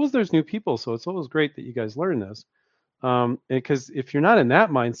hopefully there's new people. So it's always great that you guys learn this. Because if you're not in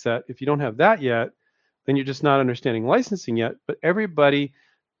that mindset, if you don't have that yet, then you're just not understanding licensing yet. But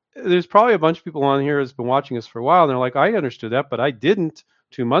there's probably a bunch of people on here who's been watching us for a while, and they're like, I understood that, but I didn't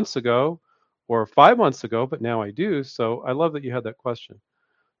 2 months ago or 5 months ago, but now I do. So I love that you had that question.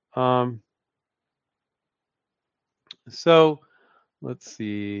 So let's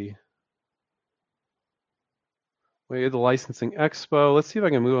see. We had the licensing expo. Let's see if I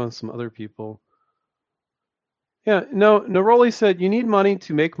can move on to some other people. Yeah, no, Neroli said, you need money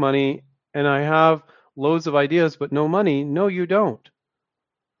to make money, and I have loads of ideas, but no money. No, you don't.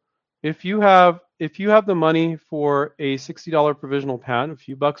 If you have the money for a $60 provisional patent, a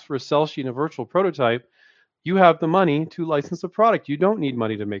few bucks for a sell sheet and a virtual prototype, you have the money to license a product. You don't need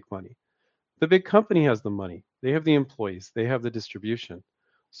money to make money. The big company has the money. They have the employees. They have the distribution.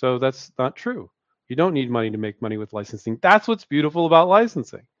 So that's not true. You don't need money to make money with licensing. That's what's beautiful about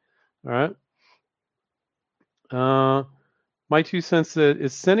licensing. All right. My 2 cents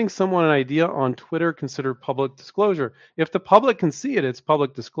is sending someone an idea on Twitter considered public disclosure. If the public can see it, it's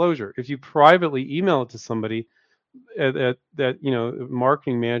public disclosure. If you privately email it to somebody, that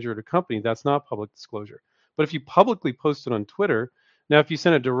marketing manager at a company, that's not public disclosure. But if you publicly post it on Twitter, now if you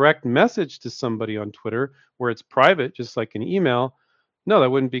send a direct message to somebody on Twitter where it's private, just like an email, no, that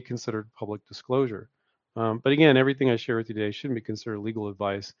wouldn't be considered public disclosure. But again, everything I share with you today shouldn't be considered legal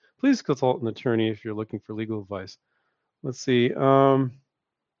advice. Please consult an attorney if you're looking for legal advice. Let's see.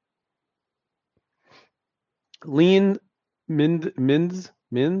 Lean Mins.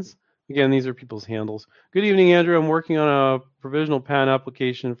 Again, these are people's handles. Good evening, Andrew. I'm working on a provisional patent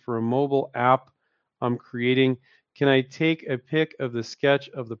application for a mobile app I'm creating. Can I take a pic of the sketch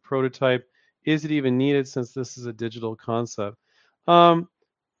of the prototype? Is it even needed since this is a digital concept?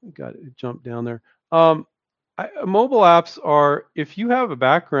 got to jump down there. Um, Mobile apps are, if you have a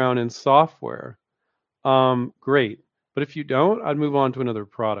background in software, great. But if you don't, I'd move on to another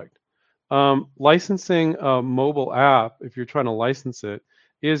product. Licensing a mobile app, if you're trying to license it,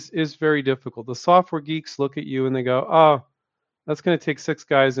 is very difficult. The software geeks look at you and they go, "Oh, that's going to take 6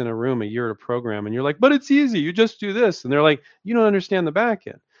 guys in a room a year to program." And you're like, "But it's easy. You just do this." And they're like, "You don't understand the back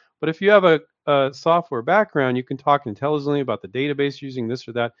end." But if you have a software background, you can talk intelligently about the database using this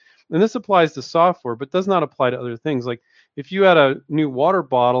or that. And this applies to software, but does not apply to other things. Like if you had a new water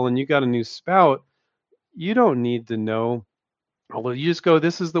bottle and you got a new spout, you don't need to know. Although you just go,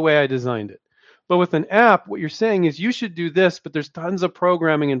 this is the way I designed it. But with an app, what you're saying is you should do this, but there's tons of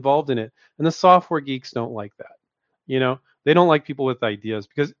programming involved in it. And the software geeks don't like that. You know, they don't like people with ideas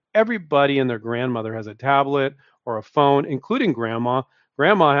because everybody and their grandmother has a tablet or a phone, including grandma.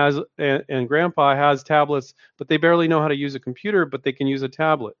 Grandma has and grandpa has tablets, but they barely know how to use a computer, but they can use a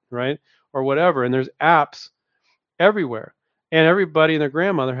tablet, right? Or whatever. And there's apps everywhere. And everybody and their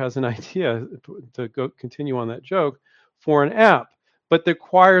grandmother has an idea to go continue on that joke for an app, but it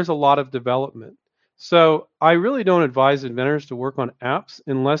requires a lot of development. So I really don't advise inventors to work on apps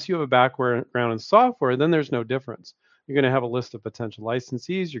unless you have a background in software. Then there's no difference. You're going to have a list of potential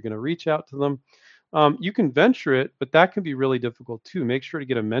licensees. You're going to reach out to them. You can venture it, but that can be really difficult too. Make sure to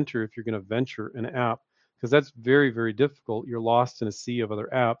get a mentor if you're going to venture an app, because that's very, very difficult. You're lost in a sea of other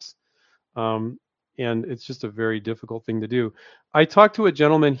apps. Um, and it's just a very difficult thing to do. I talked to a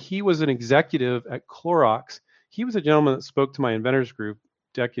gentleman, he was an executive at Clorox. He was a gentleman that spoke to my inventors group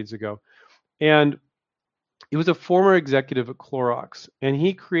decades ago. And he was a former executive at Clorox. And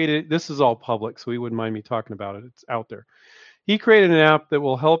he created, this is all public, so he wouldn't mind me talking about it. It's out there. He created an app that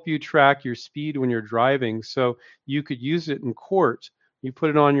will help you track your speed when you're driving. So you could use it in court. You put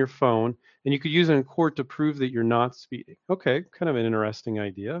it on your phone and you could use it in court to prove that you're not speeding. Okay, kind of an interesting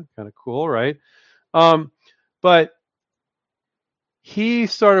idea. Kind of cool, right? But he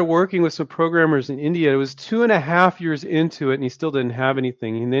started working with some programmers in India. It was 2.5 years into it, and he still didn't have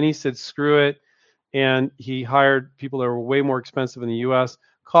anything. And then he said, "Screw it," and he hired people that were way more expensive in the U.S.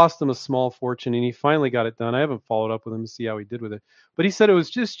 Cost him a small fortune, and he finally got it done. I haven't followed up with him to see how he did with it, but he said it was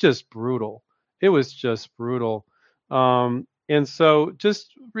just brutal. It was just brutal. And so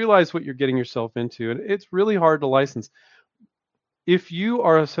just realize what you're getting yourself into, and it's really hard to license. If you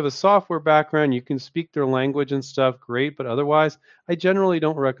have a software background, you can speak their language and stuff, great. But otherwise, I generally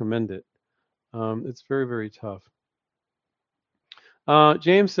don't recommend it. It's very, very tough.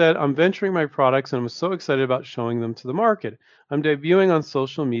 James said, I'm venturing my products and I'm so excited about showing them to the market. I'm debuting on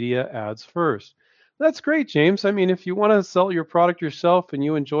social media ads first. That's great, James. I mean, if you want to sell your product yourself and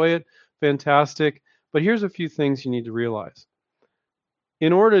you enjoy it, fantastic. But here's a few things you need to realize.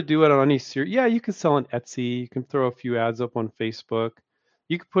 In order to do it on any series, yeah, you can sell on Etsy. You can throw a few ads up on Facebook.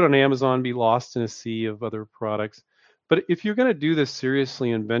 You could put on Amazon, be lost in a sea of other products. But if you're going to do this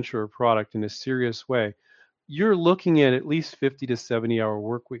seriously and venture a product in a serious way, you're looking at least 50 to 70-hour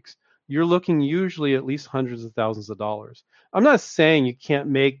work weeks. You're looking usually at least hundreds of thousands of dollars. I'm not saying you can't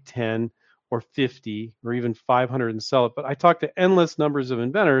make 10 or 50 or even 500 and sell it, but I talk to endless numbers of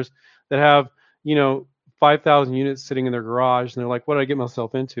inventors that have, you know, 5,000 units sitting in their garage, and they're like, "What did I get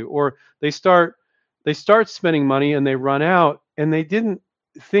myself into?" Or they start spending money and they run out, and they didn't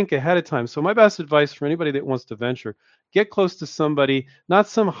think ahead of time. So my best advice for anybody that wants to venture, get close to somebody, not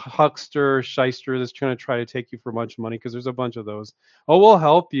some huckster or shyster that's try to take you for a bunch of money, because there's a bunch of those. Oh, we'll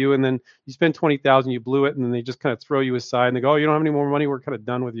help you, and then you spend 20,000, you blew it, and then they just kind of throw you aside and they go, "Oh, you don't have any more money, we're kind of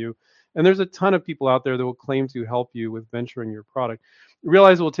done with you." And there's a ton of people out there that will claim to help you with venturing your product.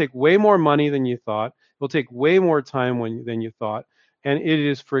 Realize it will take way more money than you thought. It'll take way more time than you thought, and it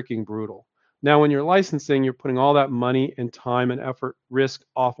is freaking brutal. Now, when you're licensing, you're putting all that money and time and effort, risk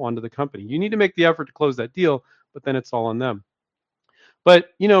off onto the company. You need to make the effort to close that deal, but then it's all on them. But,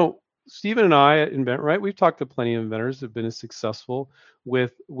 Stephen and I at InventRight, we've talked to plenty of inventors that have been as successful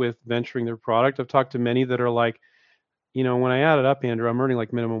with venturing their product. I've talked to many that are like, when I add it up, Andrew, I'm earning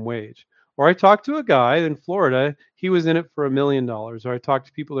like minimum wage. Or I talked to a guy in Florida, he was in it for $1 million. Or I talked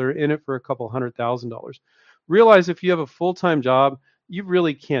to people that are in it for a couple $100,000. Realize if you have a full-time job, you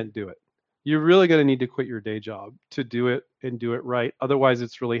really can't do it. You're really going to need to quit your day job to do it and do it right. Otherwise,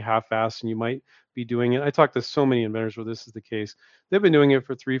 it's really half-assed, and you might be doing it. I talked to so many inventors where this is the case. They've been doing it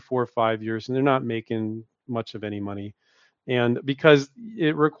for 3, 4, 5 years, and they're not making much of any money. And because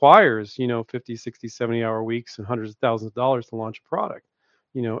it requires 50, 60, 70-hour weeks and hundreds of thousands of dollars to launch a product,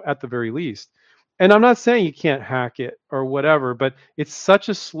 at the very least. And I'm not saying you can't hack it or whatever, but it's such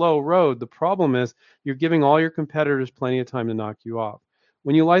a slow road. The problem is you're giving all your competitors plenty of time to knock you off.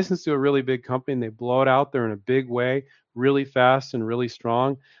 When you license to a really big company and they blow it out there in a big way, really fast and really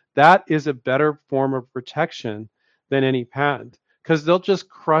strong, that is a better form of protection than any patent because they'll just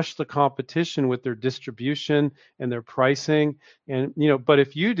crush the competition with their distribution and their pricing. And but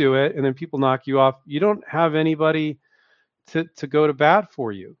if you do it and then people knock you off, you don't have anybody to go to bat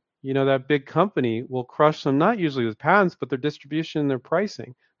for you. That big company will crush them, not usually with patents, but their distribution and their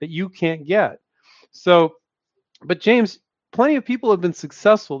pricing that you can't get. So, but James, plenty of people have been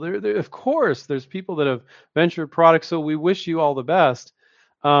successful. Of course, there's people that have ventured products, so we wish you all the best.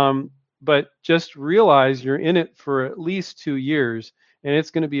 But just realize you're in it for at least 2 years, and it's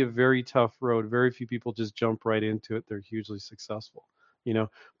going to be a very tough road. Very few people just jump right into it. They're hugely successful, you know.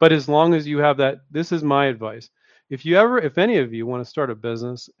 But as long as you have that, this is my advice. If any of you want to start a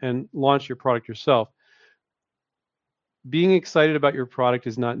business and launch your product yourself, being excited about your product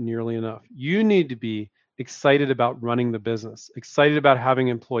is not nearly enough. You need to be excited about running the business, excited about having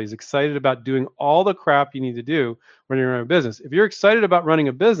employees, excited about doing all the crap you need to do when you're running a business. If you're excited about running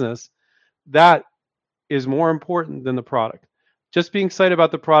a business, that is more important than the product. Just being excited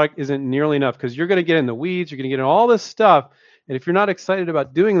about the product isn't nearly enough because you're going to get in the weeds, you're going to get in all this stuff. And if you're not excited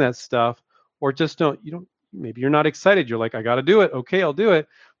about doing that stuff, or just maybe you're not excited, you're like, I got to do it. Okay, I'll do it.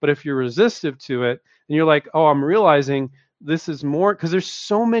 But if you're resistive to it and you're like, oh, I'm realizing this is more because there's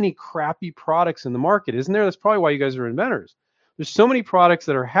so many crappy products in the market, isn't there? That's probably why you guys are inventors. There's so many products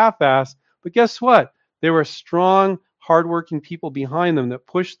that are half-assed, but guess what? There were strong, hardworking people behind them that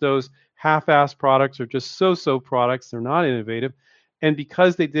pushed those half-assed products or just so-so products. They're not innovative. And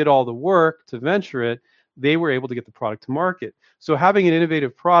because they did all the work to venture it, they were able to get the product to market. So having an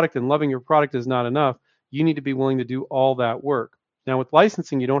innovative product and loving your product is not enough. You need to be willing to do all that work. Now, with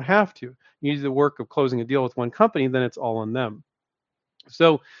licensing, you don't have to. You do the work of closing a deal with one company, then it's all on them.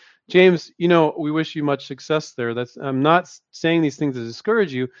 So, James, we wish you much success there. I'm not saying these things to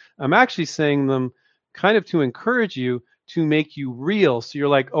discourage you. I'm actually saying them kind of to encourage you, to make you real. So you're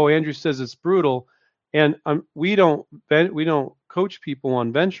like, oh, Andrew says it's brutal, and we don't coach people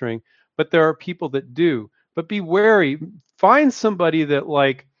on venturing, but there are people that do. But be wary. Find somebody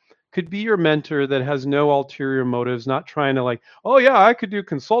that could be your mentor that has no ulterior motives, not trying to oh yeah, I could do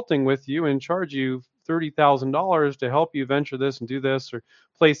consulting with you and charge you $30,000 to help you venture this and do this, or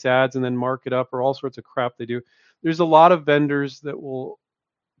place ads and then mark it up, or all sorts of crap they do. There's a lot of vendors that will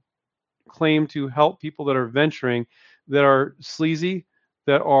claim to help people that are venturing that are sleazy,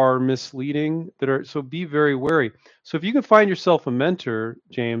 that are misleading, so be very wary. So if you can find yourself a mentor,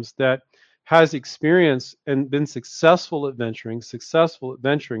 James, that has experience and been successful at venturing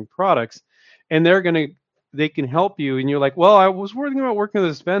products, and they can help you, and you're like, well, I was worrying about working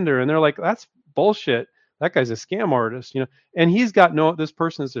with this vendor, and they're like, that's bullshit. That guy's a scam artist, and this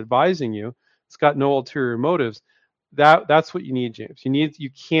person is advising you. It's got no ulterior motives. That's what you need, James.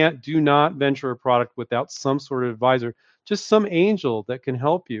 Do not venture a product without some sort of advisor, just some angel that can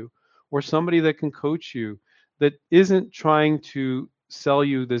help you, or somebody that can coach you, that isn't trying to sell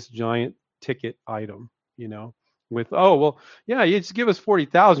you this giant ticket item, with, oh, well, yeah, you just give us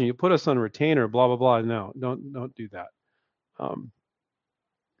 40,000, you put us on a retainer, blah, blah, blah. No, don't do that.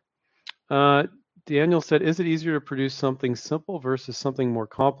 Daniel said, is it easier to produce something simple versus something more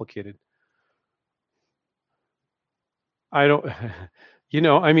complicated? I don't,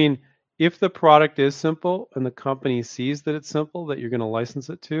 I mean, if the product is simple and the company sees that it's simple, that you're going to license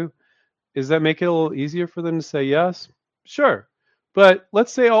it to, does that make it a little easier for them to say yes? Sure. But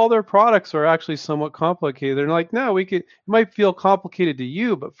let's say all their products are actually somewhat complicated. They're like, no, it might feel complicated to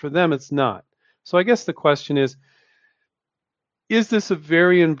you, but for them, it's not. So I guess the question is this a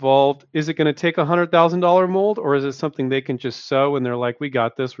very involved, is it going to take $100,000 mold, or is it something they can just sew and they're like, we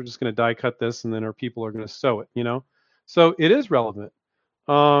got this, we're just going to die cut this, and then our people are going to sew it, So it is relevant.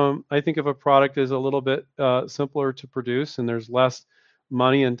 I think if a product is a little bit simpler to produce and there's less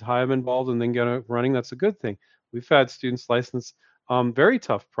money and time involved and then get it running, that's a good thing. We've had students license very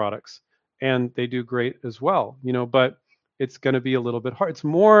tough products, and they do great as well, but it's going to be a little bit hard. It's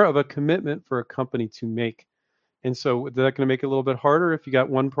more of a commitment for a company to make. And so is that going to make it a little bit harder if you got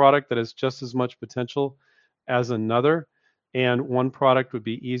one product that has just as much potential as another, and one product would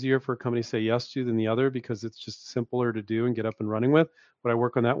be easier for a company to say yes to than the other because it's just simpler to do and get up and running with? Would I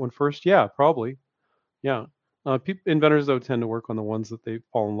work on that one first? Yeah, probably. Yeah. Inventors, though, tend to work on the ones that they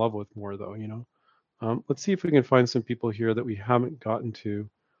fall in love with more, though, Let's see if we can find some people here that we haven't gotten to.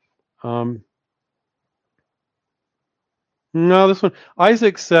 No, this one.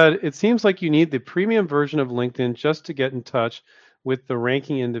 Isaac said, it seems like you need the premium version of LinkedIn just to get in touch with the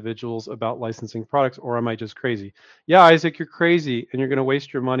ranking individuals about licensing products, or am I just crazy? Yeah, Isaac, you're crazy and you're going to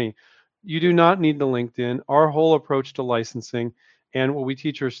waste your money. You do not need the LinkedIn. Our whole approach to licensing And what we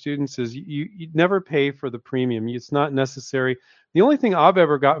teach our students is you never pay for the premium. It's not necessary. The only thing I've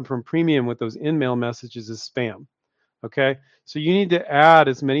ever gotten from premium with those in-mail messages is spam. Okay. So you need to add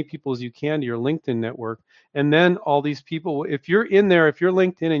as many people as you can to your LinkedIn network. And then all these people, if you're in there, if you're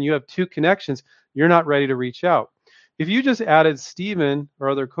LinkedIn and you have 2 connections, you're not ready to reach out. If you just added Steven, our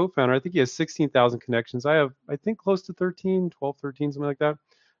other co-founder, I think he has 16,000 connections. I have, I think, close to 13, 12, 13, something like that.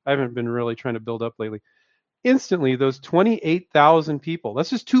 I haven't been really trying to build up lately. Instantly, those 28,000 people, that's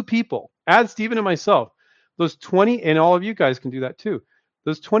just 2 people, add Steven and myself. Those 20, and all of you guys can do that too.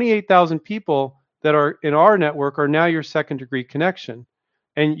 Those 28,000 people that are in our network are now your second degree connection.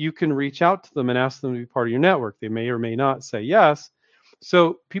 And you can reach out to them and ask them to be part of your network. They may or may not say yes.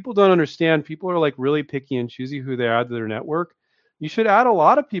 So people don't understand. People are like really picky and choosy who they add to their network. You should add a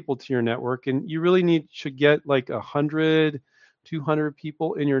lot of people to your network, and you really should get like 100, 200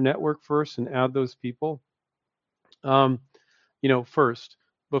 people in your network first and add those people. First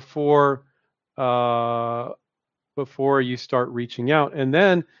before before you start reaching out, and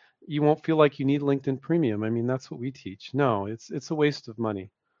then you won't feel like you need LinkedIn Premium. I mean, that's what we teach. No, it's a waste of money.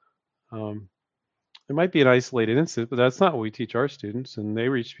 It might be an isolated incident, but that's not what we teach our students, and they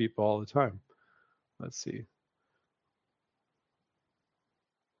reach people all the time. Let's see.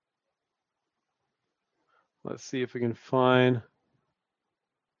 Let's see if we can find.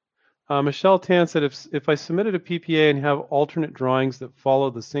 Michelle Tan said, if I submitted a PPA and have alternate drawings that follow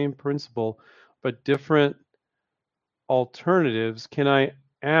the same principle but different alternatives, can I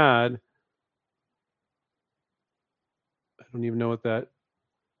add? I don't even know what that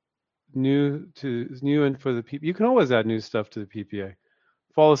new and for the PPA. You can always add new stuff to the PPA.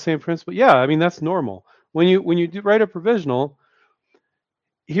 Follow the same principle. Yeah, I mean that's normal. When you do write a provisional,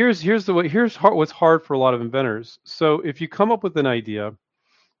 here's what's hard for a lot of inventors. So if you come up with an idea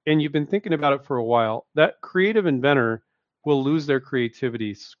and you've been thinking about it for a while, that creative inventor will lose their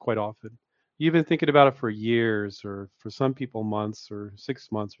creativity quite often. You've been thinking about it for years, or for some people months or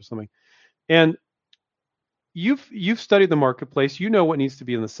 6 months or something. And you've studied the marketplace. You know what needs to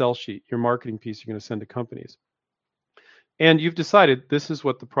be in the sell sheet, your marketing piece you're going to send to companies. And you've decided this is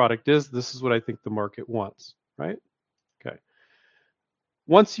what the product is. This is what I think the market wants, right? Okay.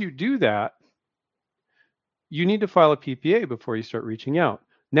 Once you do that, you need to file a PPA before you start reaching out.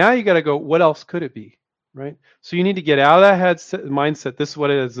 Now you got to go, what else could it be, right? So you need to get out of that mindset. This is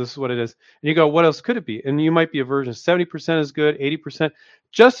what it is. This is what it is. And you go, what else could it be? And you might be a version 70% is good, 80%,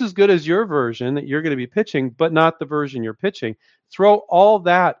 just as good as your version that you're going to be pitching, but not the version you're pitching. Throw all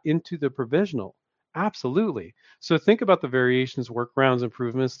that into the provisional. Absolutely. So think about the variations, workarounds,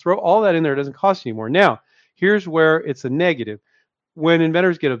 improvements. Throw all that in there. It doesn't cost you anymore. Now, here's where it's a negative. When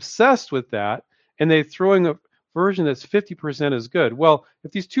inventors get obsessed with that and they're throwing a version that's 50% as good. Well,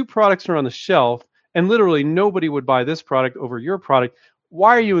 if these 2 products are on the shelf and literally nobody would buy this product over your product,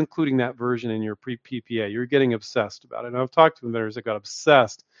 why are you including that version in your PPA? You're getting obsessed about it. And I've talked to inventors that got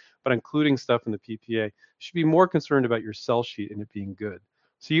obsessed about including stuff in the PPA. You should be more concerned about your sell sheet and it being good.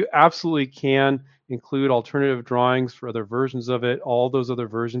 So you absolutely can include alternative drawings for other versions of it, all those other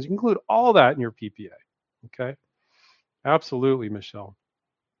versions. You can include all that in your PPA. Okay? Absolutely, Michelle.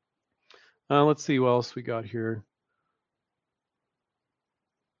 Let's see what else we got here.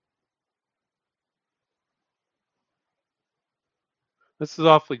 This is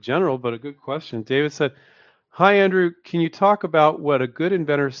awfully general, but a good question. David said, hi, Andrew. Can you talk about what a good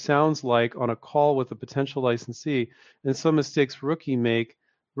inventor sounds like on a call with a potential licensee and some mistakes rookies make?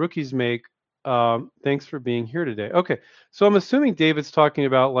 Thanks for being here today. Okay, so I'm assuming David's talking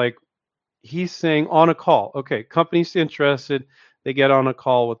about, like, he's saying on a call. Okay, company's interested. They get on a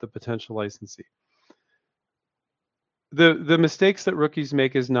call with the potential licensee. The mistakes that rookies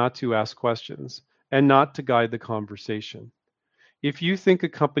make is not to ask questions and not to guide the conversation. If you think a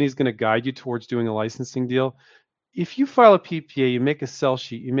company is going to guide you towards doing a licensing deal, if you file a PPA, you make a sell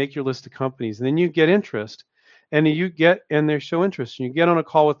sheet, you make your list of companies, and then you get interest, and they show interest, and you get on a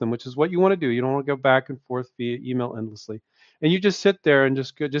call with them, which is what you want to do. You don't want to go back and forth via email endlessly, and you just sit there and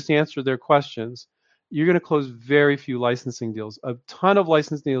just answer their questions. You're going to close very few licensing deals. A ton of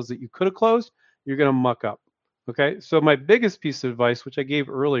licensing deals that you could have closed, you're going to muck up. Okay, so my biggest piece of advice, which I gave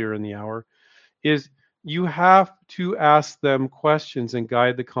earlier in the hour, is you have to ask them questions and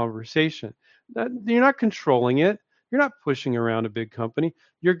guide the conversation. You're not controlling it. You're not pushing around a big company.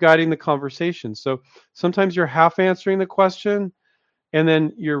 You're guiding the conversation. So sometimes you're half answering the question and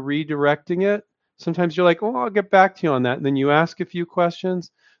then you're redirecting it. Sometimes you're like, oh, I'll get back to you on that. And then you ask a few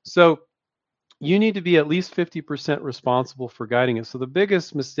questions. So you need to be at least 50% responsible for guiding it. So the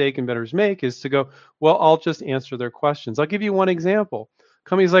biggest mistake inventors make is to go, well, I'll just answer their questions. I'll give you one example.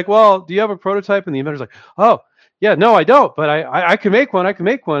 Company's like, well, do you have a prototype? And the inventor's like, oh, Yeah, no, I don't, but I can make one. I can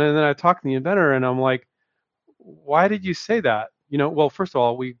make one. And then I talk to the inventor, and I'm like, why did you say that? Well, first of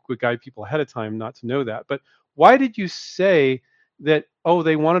all, we would guide people ahead of time not to know that. But why did you say that? Oh,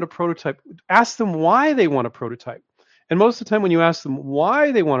 they wanted a prototype. Ask them why they want a prototype. And most of the time, when you ask them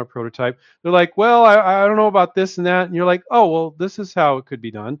why they want a prototype, they're like, well, I don't know about this and that. And you're like, oh, well, this is how it could be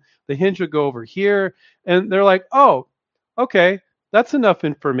done. The hinge would go over here. And they're like, oh, okay, that's enough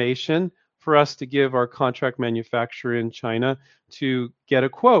information for us to give our contract manufacturer in China to get a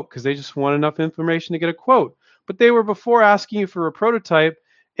quote because they just want enough information to get a quote. But they were before asking you for a prototype.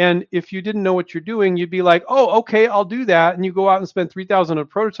 And if you didn't know what you're doing, you'd be like, oh, okay, I'll do that. And you go out and spend 3,000 on a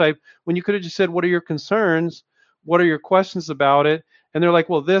prototype when you could have just said, what are your concerns? What are your questions about it? And they're like,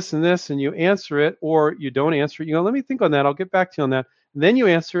 well, this and this, and you answer it, or you don't answer it. You go, let me think on that. I'll get back to you on that. And then you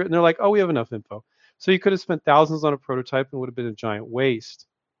answer it, and they're like, oh, we have enough info. So you could have spent thousands on a prototype and it would have been a giant waste.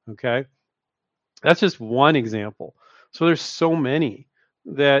 Okay. That's just one example. So there's so many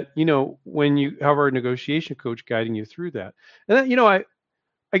that, when you have our negotiation coach guiding you through that. And then,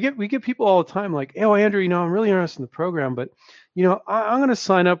 we get people all the time like, oh, Andrew, I'm really interested in the program, but, I'm going to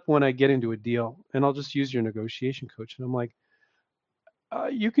sign up when I get into a deal and I'll just use your negotiation coach. And I'm like,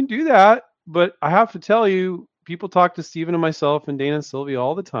 you can do that, but I have to tell you, people talk to Stephen and myself and Dana and Sylvia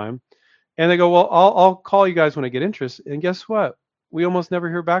all the time. And they go, well, I'll call you guys when I get interest. And guess what? We almost never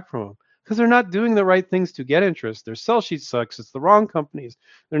hear back from them because they're not doing the right things to get interest. Their sell sheet sucks. It's the wrong companies.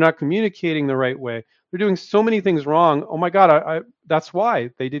 They're not communicating the right way. They're doing so many things wrong. Oh my God, that's why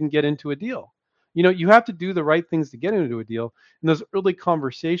they didn't get into a deal. You have to do the right things to get into a deal. And those early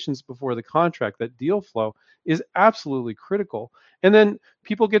conversations before the contract, that deal flow is absolutely critical. And then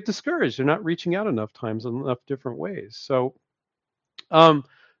people get discouraged. They're not reaching out enough times in enough different ways. Um,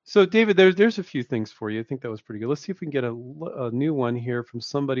 so David, there's a few things for you. I think that was pretty good. Let's see if we can get a new one here from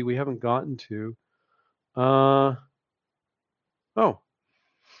somebody we haven't gotten to. Oh,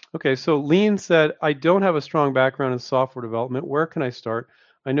 okay. So Lean said, I don't have a strong background in software development. Where can I start?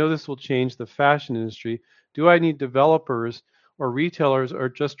 I know this will change the fashion industry. Do I need developers or retailers or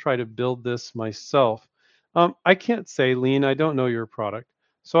just try to build this myself? I can't say, Lean. I don't know your product.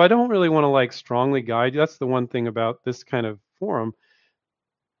 So I don't really want to strongly guide you. That's the one thing about this kind of forum.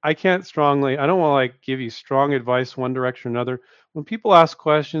 I don't want to give you strong advice one direction or another. When people ask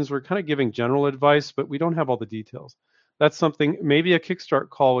questions, we're kind of giving general advice, but we don't have all the details. That's something, maybe a Kickstart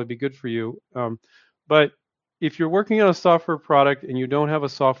call would be good for you. But if you're working on a software product and you don't have a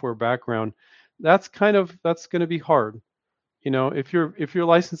software background, that's going to be hard. If you're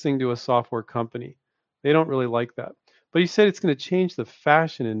licensing to a software company, they don't really like that. But you said it's going to change the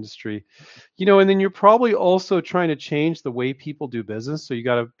fashion industry, and then you're probably also trying to change the way people do business. So you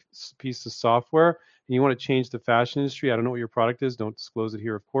got a piece of software and you want to change the fashion industry. I don't know what your product is. Don't disclose it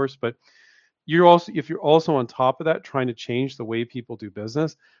here, of course, but if you're also on top of that trying to change the way people do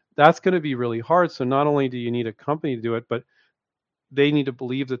business, that's going to be really hard. So not only do you need a company to do it, but they need to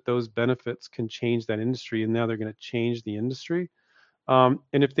believe that those benefits can change that industry, and now they're going to change the industry. And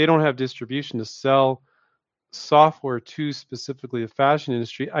if they don't have distribution to sell software to specifically the fashion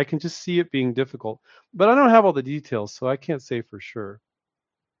industry, I can just see it being difficult. But I don't have all the details, so I can't say for sure.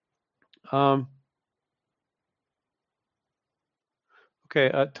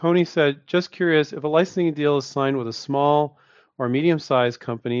 Okay, Tony said, just curious, if a licensing deal is signed with a small or medium-sized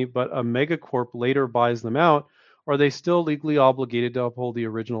company, but a megacorp later buys them out, are they still legally obligated to uphold the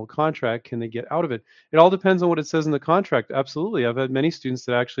original contract? Can they get out of it? It all depends on what it says in the contract. Absolutely. I've had many students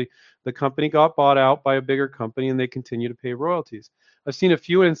that actually the company got bought out by a bigger company and they continue to pay royalties. I've seen a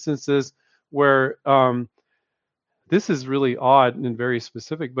few instances where this is really odd and very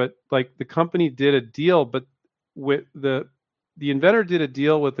specific, but the company did a deal, but with the inventor did a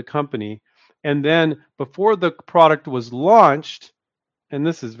deal with the company, and then before the product was launched, and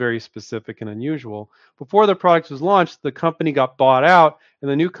this is very specific and unusual, before the product was launched, the company got bought out, and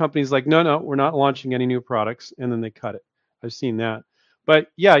the new company's like, no, we're not launching any new products, and then they cut it. I've seen that.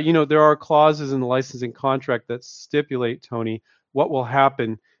 But yeah, there are clauses in the licensing contract that stipulate, Tony, what will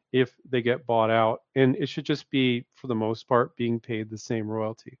happen if they get bought out, and it should just be, for the most part, being paid the same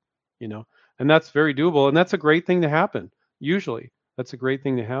royalty, and that's very doable, and that's a great thing to happen. Usually, that's a great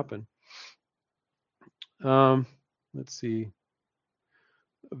thing to happen. Let's see.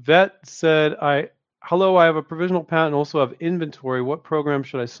 Vet said, hello, I have a provisional patent and also have inventory. What program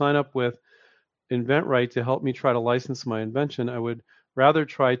should I sign up with InventRight to help me try to license my invention? I would rather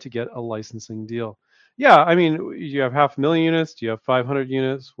try to get a licensing deal. Yeah, I mean, you have 500,000 units, do you have 500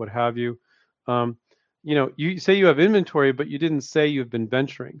 units, what have you? You say you have inventory, but you didn't say you've been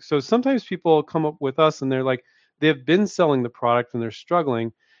venturing. So sometimes people come up with us and they're like, they've been selling the product and they're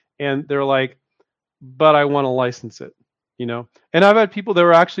struggling, and they're like, but I want to license it, And I've had people that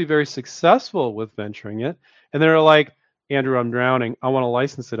were actually very successful with venturing it, and they're like, Andrew, I'm drowning. I want to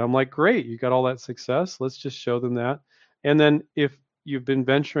license it. I'm like, great, you got all that success. Let's just show them that. And then if you've been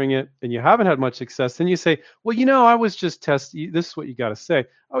venturing it and you haven't had much success, then you say, well, I was just testing. This is what you got to say.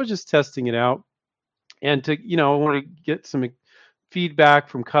 I was just testing it out, and I want to get some feedback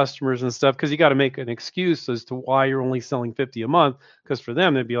from customers and stuff, because you got to make an excuse as to why you're only selling 50 a month, because for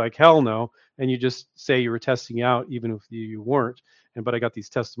them they'd be like, hell no. And you just say you were testing out even if you weren't. But I got these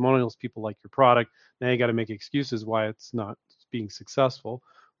testimonials, people like your product. Now you got to make excuses why it's not being successful,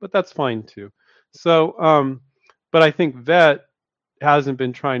 but that's fine too. So but I think vet hasn't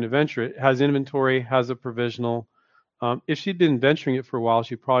been trying to venture it, has inventory, has a provisional. If she'd been venturing it for a while,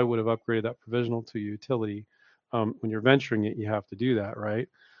 she probably would have upgraded that provisional to utility. When you're venturing it, you have to do that, right?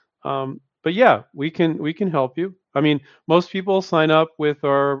 But yeah, we can help you. I mean, most people sign up with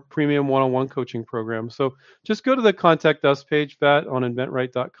our premium one-on-one coaching program. So just go to the contact us page, vet, on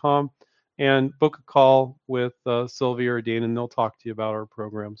inventright.com, and book a call with Sylvia or Dane, and they'll talk to you about our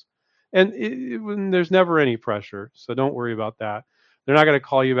programs. And there's never any pressure, so don't worry about that. They're not going to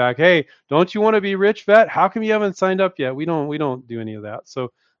call you back. Hey, don't you want to be rich, vet? How come you haven't signed up yet? We don't do any of that.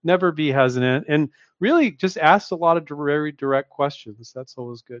 So never be hesitant, and really just ask a lot of very direct questions. That's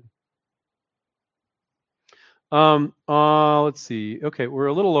always good. Let's see. Okay, we're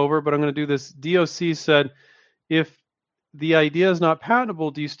a little over, but I'm going to do this. DOC said, if the idea is not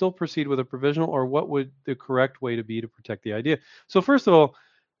patentable, do you still proceed with a provisional, or what would the correct way to be to protect the idea? So first of all,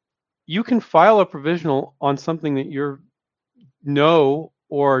 you can file a provisional on something that you know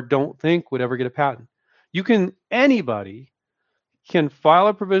or don't think would ever get a patent. Anybody can file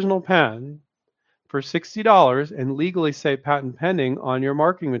a provisional patent for $60 and legally say patent pending on your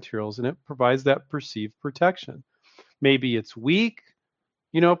marketing materials, and it provides that perceived protection. Maybe it's weak,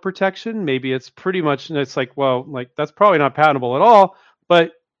 protection. Maybe it's pretty much, and it's like, well, like that's probably not patentable at all,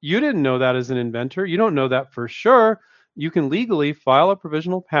 but you didn't know that as an inventor. You don't know that for sure. You can legally file a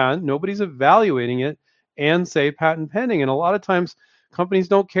provisional patent. Nobody's evaluating it, and say patent pending. And a lot of times companies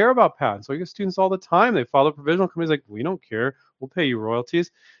don't care about patents. So I get students all the time. They file a provisional. Companies like, we don't care. We'll pay you royalties.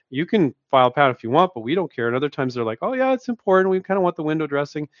 You can file a patent if you want, but we don't care. And other times they're like, oh yeah, it's important. We kind of want the window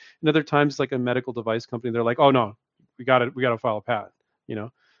dressing. And other times, like a medical device company, they're like, oh no, we got to file a patent. You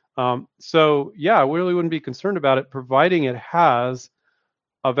know, so yeah, I really wouldn't be concerned about it, providing it has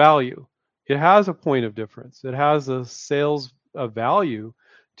a value. It has a point of difference. It has a sales value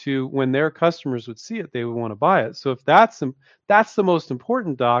to when their customers would see it, they would want to buy it. So if that's the most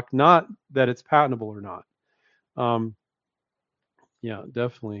important, Doc, not that it's patentable or not. Yeah,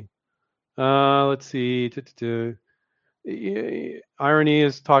 definitely. Let's see. Irony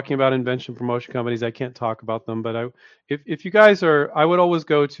is talking about invention promotion companies. I can't talk about them, but if you guys are, I would always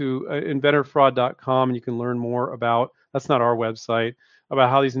go to inventorfraud.com, and you can learn more about. That's not our website,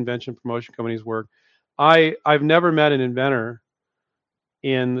 about how these invention promotion companies work. I've never met an inventor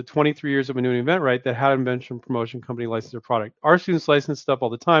in the 23 years I've been doing InventRight that had an invention promotion company license their product. Our students license stuff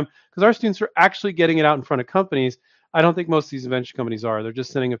all the time because our students are actually getting it out in front of companies. I don't think most of these invention companies are. They're just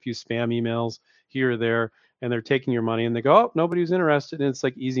sending a few spam emails here or there, and they're taking your money, and they go, oh, nobody's interested, and it's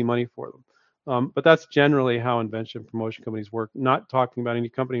like easy money for them. But that's generally how invention promotion companies work. Not talking about any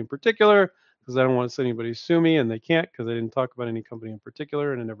company in particular, because I don't want to see anybody sue me, and they can't, because I didn't talk about any company in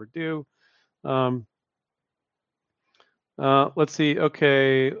particular, and I never do. Let's see.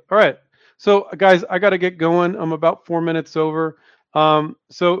 Okay. All right. So guys, I got to get going. I'm about 4 minutes over.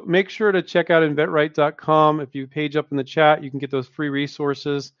 So make sure to check out inventright.com. If you page up in the chat, you can get those free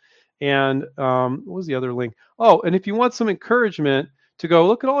resources. And what was the other link? Oh, and if you want some encouragement to go,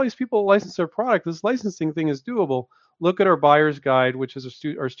 look at all these people license their product. This licensing thing is doable. Look at our buyer's guide, which is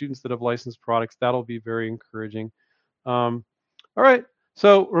our students that have licensed products. That'll be very encouraging. All right.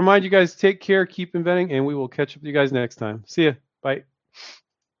 So remind you guys, take care, keep inventing, and we will catch up with you guys next time. See ya. Bye.